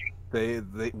robot.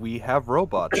 We have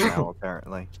robots now,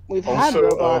 apparently. We've had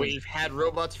robots. We've had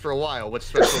robots for a while. What's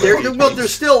special? They're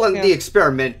still in the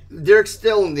experiment. They're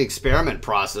still in the experiment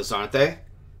process, aren't they?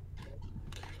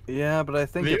 Yeah, but I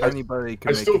think if anybody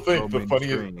can I still think the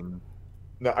mainstream.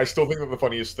 I still think that the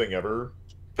funniest thing ever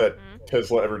that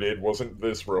Tesla ever did wasn't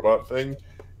this robot thing.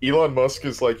 Elon Musk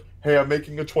is like, hey, I'm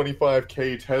making a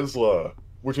 25K Tesla,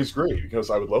 which is great because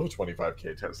I would love a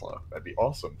 25K Tesla. That'd be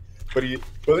awesome. But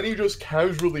then he just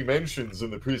casually mentions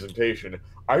in the presentation,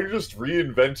 I just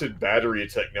reinvented battery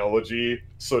technology,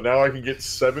 so now I can get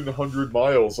 700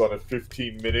 miles on a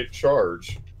 15-minute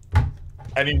charge.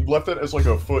 And he left it as like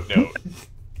a footnote.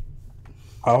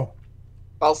 Oh.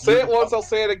 I'll say it once, I'll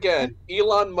say it again.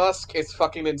 Elon Musk is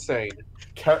fucking insane.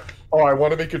 I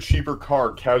want to make a cheaper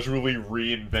car, casually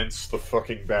reinvents the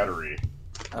fucking battery.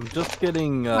 I'm just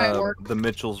getting the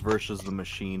Mitchells versus the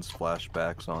Machines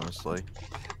flashbacks, honestly.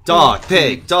 Dog,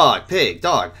 pig, dog, pig,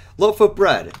 dog. Loaf of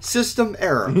bread. System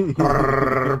error.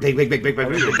 Big, big, big, big, big,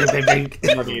 big, big, big, big.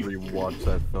 I haven't rewatched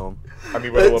that film. I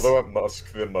mean, what I love about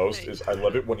Musk the most is I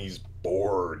love it when he's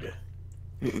bored.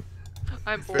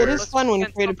 I'm bored. It is fun when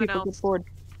creative people get bored.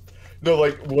 No,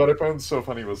 like, what I found so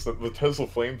funny was that the Tesla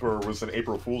flamethrower was an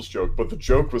April Fool's joke, but the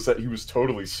joke was that he was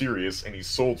totally serious, and he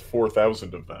sold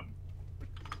 4,000 of them.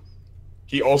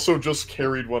 He also just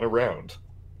carried one around.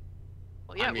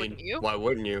 Well, yeah, I mean, wouldn't you? why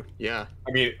wouldn't you? Yeah.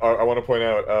 I mean, I want to point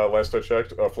out, last I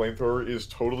checked, a flamethrower is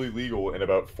totally legal in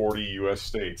about 40 U.S.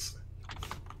 states.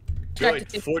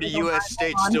 Good. 40 U.S.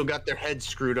 states still got their heads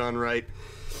screwed on right.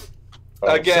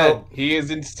 Again, he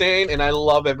is insane, and I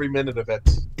love every minute of it.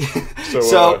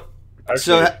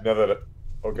 Actually, now that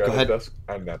go ahead.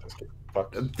 I'm not just kidding.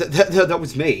 Fuck. That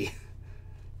was me.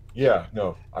 Yeah,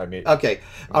 no, I mean. Okay,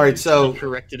 all right. So he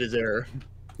corrected his error.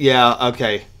 Yeah.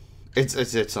 Okay. It's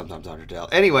sometimes Undertale.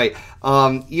 Anyway,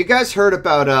 you guys heard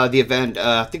about the event?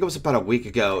 I think it was about a week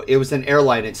ago. It was an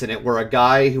airline incident where a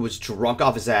guy who was drunk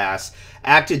off his ass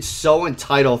acted so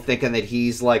entitled, thinking that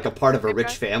he's like a part of a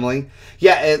rich family.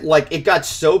 Yeah, it got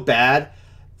so bad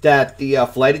that the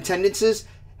flight attendants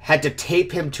had to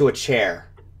tape him to a chair.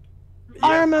 Yeah.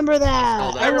 I remember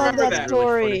that. I love that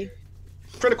story. Really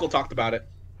Critical talked about it.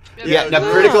 Yeah,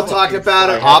 now Critical talked about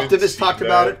it. Optimus talked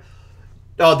about it.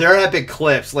 Oh, there have been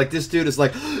clips. Like, this dude is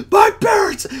like, my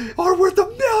parents are worth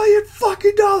 $1 million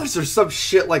fucking dollars or some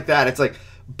shit like that. It's like,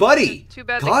 buddy, too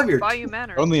bad they buy you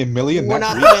manners. Only $1 million. We're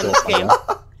not playing this game.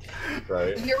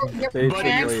 Right. Buddy,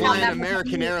 you're flying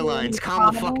American Airlines.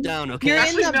 Calm the fuck down, okay? You're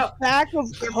in the back of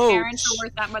your parents are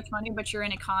worth that much money, but you're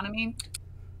in economy.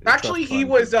 Actually, he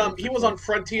was on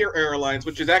Frontier Airlines,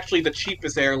 which is actually the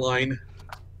cheapest airline.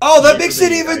 Oh, that makes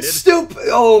it even stupid.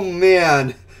 Oh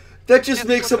man. That just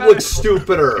makes him look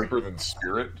stupider. Cheaper than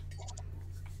Spirit?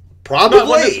 Probably. No, it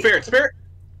wasn't Spirit.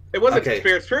 It wasn't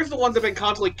Spirit. Spirit's the ones that have been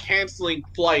constantly canceling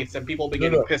flights, and people have been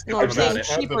getting pissed off about it.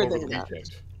 Cheaper than that.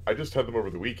 I just had them over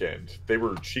the weekend. They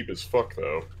were cheap as fuck,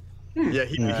 though. Yeah,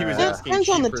 he was asking. Depends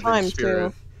on the cheaper time than Spirit.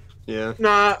 too. Yeah.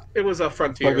 Nah, it was a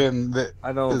Frontier.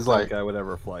 I don't think I would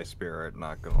ever fly Spirit,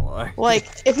 not gonna lie.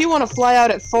 Like, if you want to fly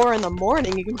out at 4 in the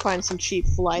morning, you can find some cheap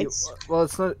flights. Well,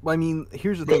 it's not. I mean,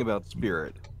 here's the thing about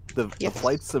Spirit. The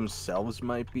flights themselves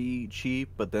might be cheap,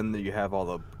 but then you have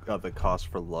all the cost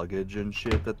for luggage and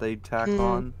shit that they tack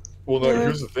on. Well, no,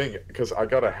 here's the thing, because I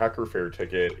got a Hacker Fair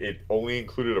ticket. It only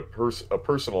included a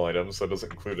personal item, so it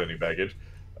doesn't include any baggage,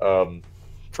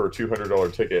 for a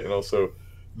 $200 ticket. And also,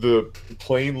 the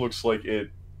plane looks like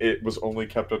it was only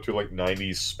kept up to like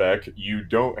 90s spec. You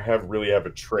don't really have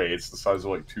a tray. It's the size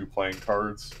of like 2 playing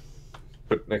cards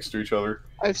put next to each other.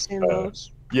 I've seen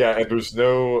those. Yeah, and there's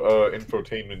no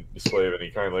infotainment display of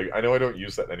any kind. Like, I know I don't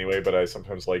use that anyway, but I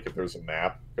sometimes like if there's a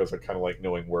map, because I kind of like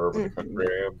knowing where over the country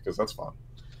I am, because that's fun.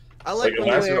 I like when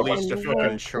you at least a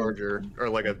fucking charger, or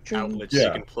like an outlet so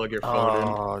you can plug your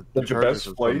phone in. The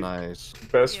best flight,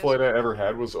 best flight I ever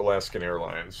had was Alaskan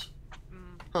Airlines.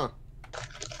 Huh.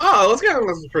 Oh, Alaskan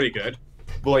Airlines was pretty good.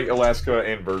 Like, Alaska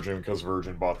and Virgin, because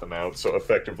Virgin bought them out, so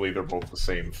effectively they're both the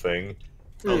same thing.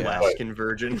 Alaskan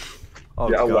Virgin. Oh,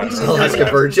 yeah, Alaska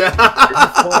Virgin.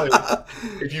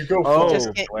 If you go full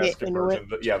Alaska Virgin,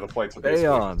 the flights are basically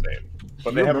the same.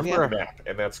 But they have a free map,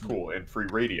 and that's cool, and free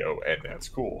radio, and that's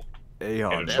cool.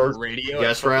 Aeon. Radio.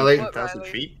 Yes, Riley. 1,000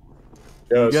 feet.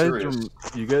 You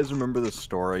guys remember the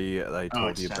story that I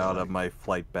told you about of my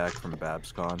flight back from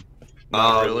BabsCon?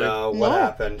 Oh, really? No, what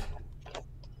happened?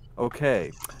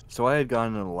 Okay, so I had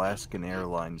gotten an Alaskan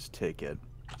Airlines ticket.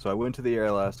 So I went to the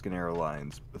Alaskan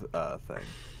Airlines thing.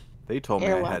 They told me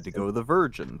I had to go to the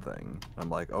Virgin thing. I'm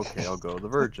like, okay, I'll go to the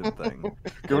Virgin thing.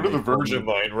 Go to the Virgin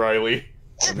line, Riley.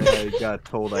 And then I got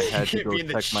told I had to go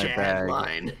check my bag.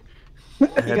 Line.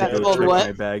 I had to go check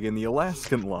my bag in the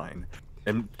Alaskan line.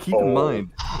 And keep in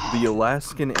mind, the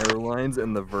Alaskan Airlines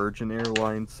and the Virgin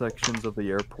Airlines sections of the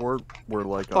airport were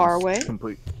like far away,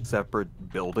 complete separate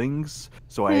buildings.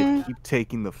 So I had to keep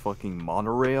taking the fucking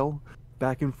monorail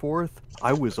back and forth.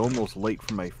 I was almost late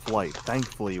for my flight.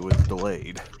 Thankfully, it was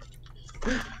delayed.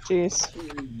 Jeez.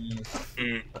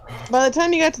 By the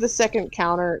time you got to the second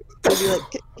counter, you'd be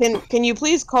like, can you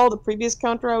please call the previous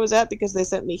counter I was at because they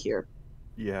sent me here?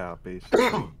 Yeah, basically.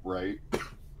 Right.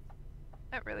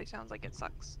 That really sounds like it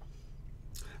sucks.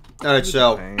 All right,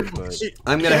 so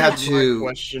I'm gonna have to. My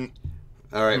question.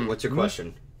 All right, what's your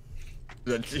question?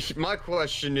 My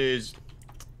question is,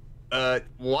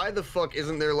 why the fuck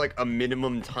isn't there like a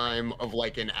minimum time of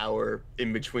like an hour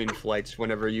in between flights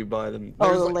whenever you buy them?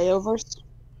 There's the layovers?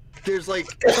 There's like,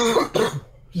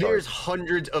 there's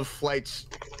hundreds of flights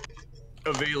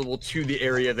available to the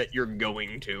area that you're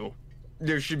going to.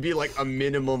 There should be like a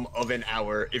minimum of an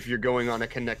hour if you're going on a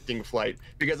connecting flight,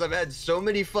 because I've had so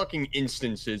many fucking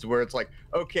instances where it's like,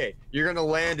 okay, you're gonna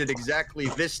land at exactly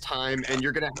this time and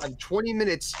you're gonna have 20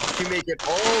 minutes to make it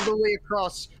all the way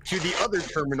across to the other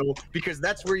terminal because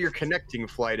that's where your connecting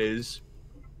flight is.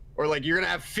 Or like you're gonna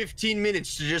have 15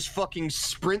 minutes to just fucking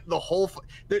sprint the whole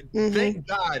Thank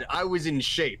God I was in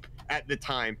shape at the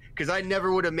time, because I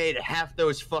never would have made half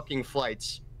those fucking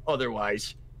flights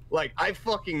otherwise. Like, I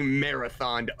fucking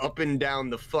marathoned up and down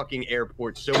the fucking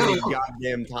airport so many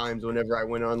goddamn times whenever I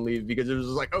went on leave, because it was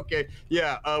like, okay,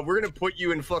 yeah, we're gonna put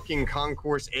you in fucking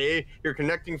Concourse A. Your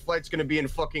connecting flight's gonna be in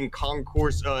fucking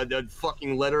Concourse, the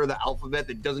fucking letter of the alphabet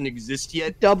that doesn't exist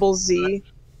yet. Double Z.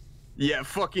 Yeah,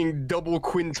 fucking double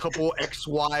quintuple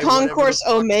XY. Concourse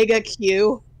Omega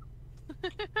Q.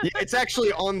 Yeah, it's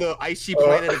actually on the icy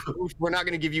planet of Proof. We're not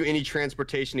going to give you any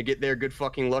transportation to get there. Good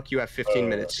fucking luck. You have 15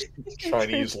 minutes.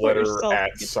 Chinese letter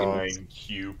 @ sign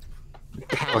Q.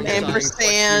 Pound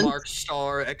ampersand. Mark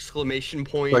star exclamation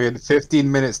point. Like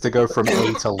 15 minutes to go from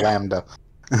A to Lambda.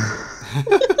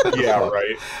 Yeah,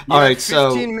 right. All right,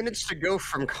 so 15 minutes to go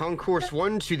from Concourse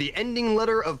 1 to the ending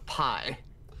letter of pi.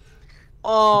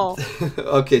 Oh.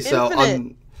 Okay, so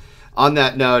Infinite. on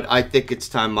that note, I think it's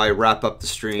time I wrap up the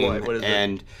stream, What is it?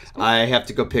 and I have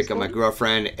to go pick up my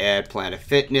girlfriend at Planet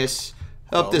Fitness.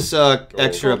 Hope this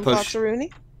extra push.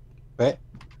 Foxaroonie?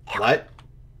 What?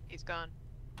 He's gone.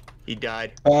 He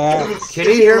died. Can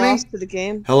you hear me? Lost to the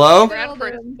game. Hello? Ran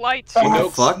for his flight. Oh,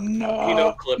 fuck.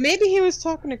 Maybe he was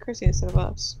talking to Chrissy instead of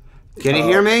us. Can you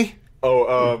hear me?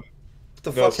 Oh, What the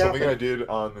no, fuck something happened? I did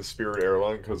on the Spirit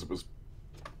airline because it was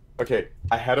okay.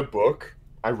 I had a book.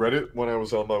 I read it when I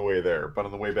was on my way there, but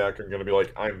on the way back, I'm gonna be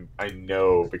like, I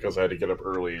know because I had to get up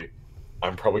early.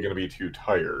 I'm probably gonna be too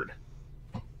tired.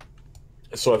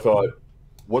 So I thought,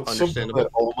 what's something that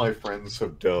all my friends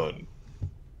have done,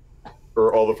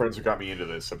 or all the friends who got me into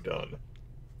this have done,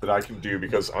 that I can do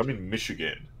because I'm in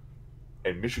Michigan,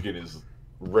 and Michigan is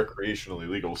recreationally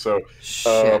legal. So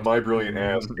my brilliant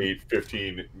ass ate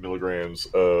 15 milligrams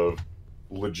of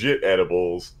legit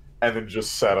edibles and then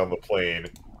just sat on the plane.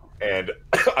 And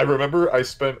I remember I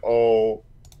spent the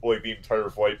entire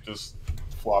flight just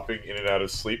flopping in and out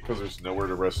of sleep because there's nowhere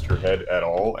to rest your head at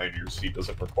all and your seat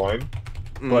doesn't recline.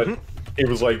 But it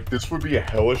was like, this would be a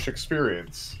hellish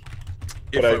experience.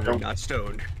 If I were not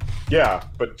stoned. Yeah,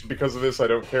 but because of this, I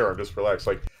don't care. I'm just relaxed.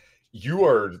 Like, you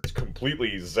are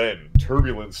completely zen.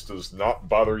 Turbulence does not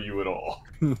bother you at all.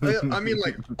 I mean,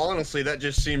 like, honestly, that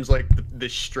just seems like the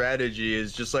strategy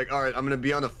is just like, all right, I'm going to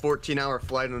be on a 14-hour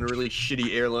flight on a really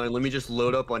shitty airline. Let me just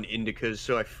load up on indicas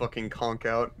so I fucking conk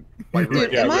out. Like,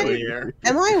 Dude, am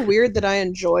I weird that I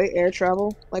enjoy air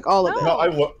travel? Like, all of it? No, I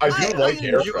do like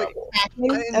air travel.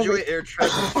 I enjoy air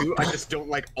travel, too. I just don't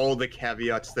like all the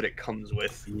caveats that it comes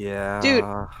with. Yeah. Dude,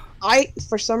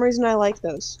 for some reason, I like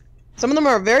those. Some of them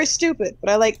are very stupid, but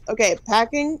I like, okay,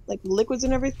 packing, like, liquids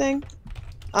and everything.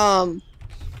 Let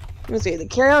me see, the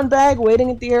carry-on bag, waiting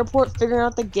at the airport, figuring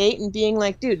out the gate, and being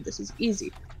like, dude, this is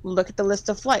easy. Look at the list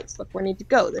of flights. Look where I need to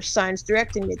go. There's signs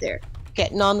directing me there.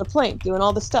 Getting on the plane, doing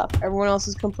all the stuff. Everyone else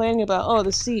is complaining about, oh,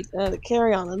 the seat, the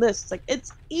carry-on, and this. It's like,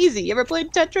 it's easy. You ever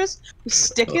played Tetris? You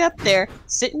stick it up there,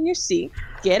 sit in your seat,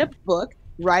 get a book,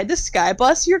 ride the sky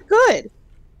bus, you're good.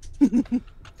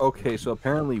 Okay, so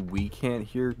apparently we can't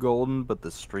hear Golden, but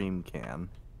the stream can.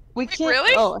 We can't.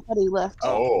 Really? Oh, I thought he left.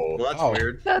 Oh, well, that's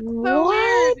weird. That's so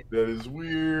What? weird. That is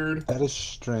weird. That is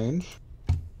strange.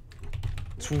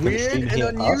 It's weird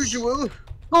and unusual.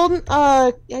 Golden,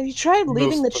 have you tried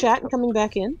leaving the Most- chat and coming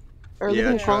back in? Or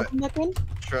leaving the call and coming back in?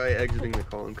 Try exiting the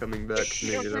call and coming back.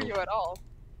 I don't hear you at all.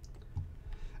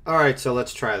 Alright, so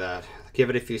let's try that.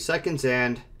 Give it a few seconds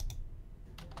and...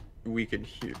 We can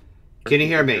hear. Can you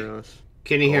hear me?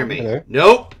 Can you hear me? Okay.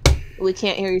 Nope! We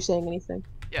can't hear you saying anything.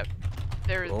 Yep.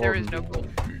 There is no goal.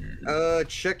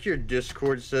 Check your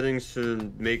Discord settings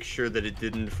to make sure that it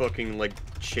didn't fucking, like,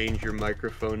 change your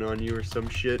microphone on you or some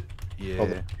shit.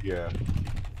 Yeah. Yeah.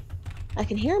 I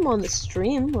can hear him on the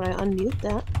stream when I unmute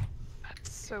that.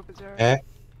 That's so bizarre.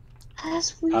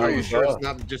 That's Are you weird. sure it's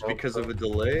not just because of a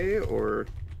delay, or...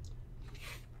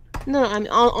 No, I'm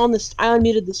on this. I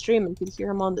unmuted the stream and could hear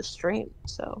him on the stream.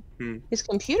 So his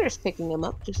computer's picking him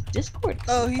up. Just Discord.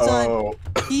 Oh, he's on.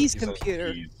 He's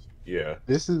computer. Yeah.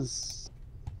 This is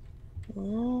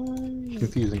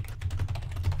confusing.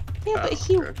 Yeah, but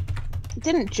he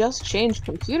didn't just change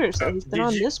computers. So he's been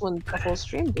on this one the whole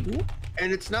stream, didn't he?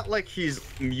 And it's not like he's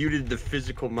muted the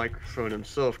physical microphone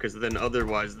himself, because then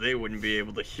otherwise they wouldn't be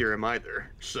able to hear him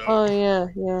either. So. Oh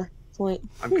yeah. Point.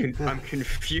 I'm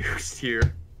confused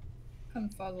here.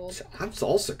 Confuzzled. I'm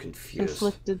also confused.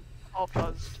 Conflicted. All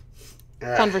fuzzed.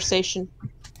 Conversation.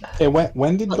 Hey,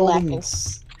 when did Golden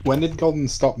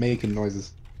stop making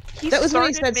noises? That was when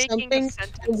he said something,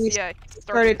 and we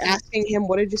started asking him,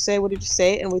 "What did you say? What did you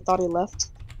say?" And we thought he left.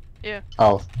 Yeah.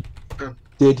 Oh.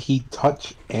 Did he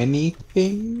touch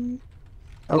anything?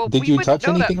 Oh, Well, did we you wouldn't touch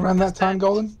know that anything from around the that time,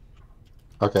 Golden?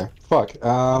 Okay. Fuck.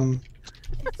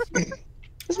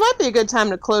 This might be a good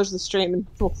time to close the stream, and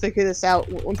we'll figure this out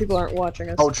when people aren't watching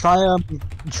us. Oh,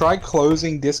 try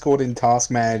closing Discord in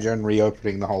Task Manager and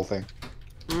reopening the whole thing.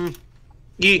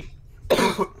 Yeah.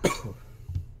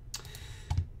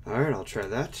 Alright, I'll try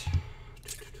that.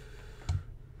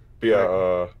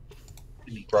 Yeah,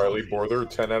 Riley Borther,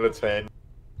 10 out of 10.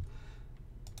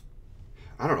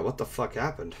 I don't know what the fuck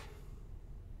happened.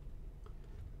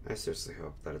 I seriously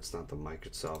hope that it's not the mic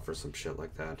itself or some shit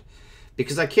like that.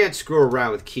 Because I can't screw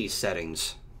around with key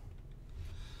settings.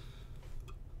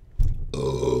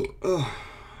 So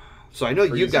I know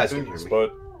you guys can hear me.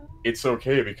 But it's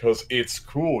okay because it's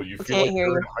cool. You feel like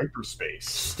you're in hyperspace.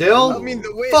 Still? I mean,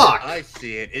 the way that I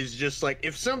see it is just like,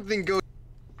 if something goes...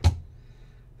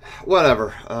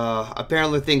 Whatever.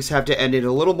 Apparently things have to end it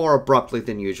a little more abruptly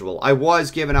than usual. I was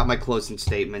giving out my closing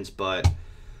statements, but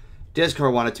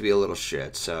Discord wanted to be a little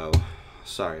shit, so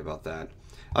sorry about that.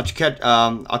 I'll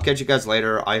catch you guys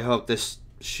later. I hope this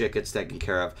shit gets taken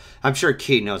care of. I'm sure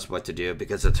Key knows what to do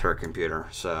because it's her computer.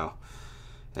 So,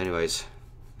 anyways,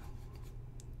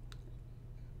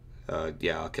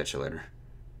 yeah, I'll catch you later.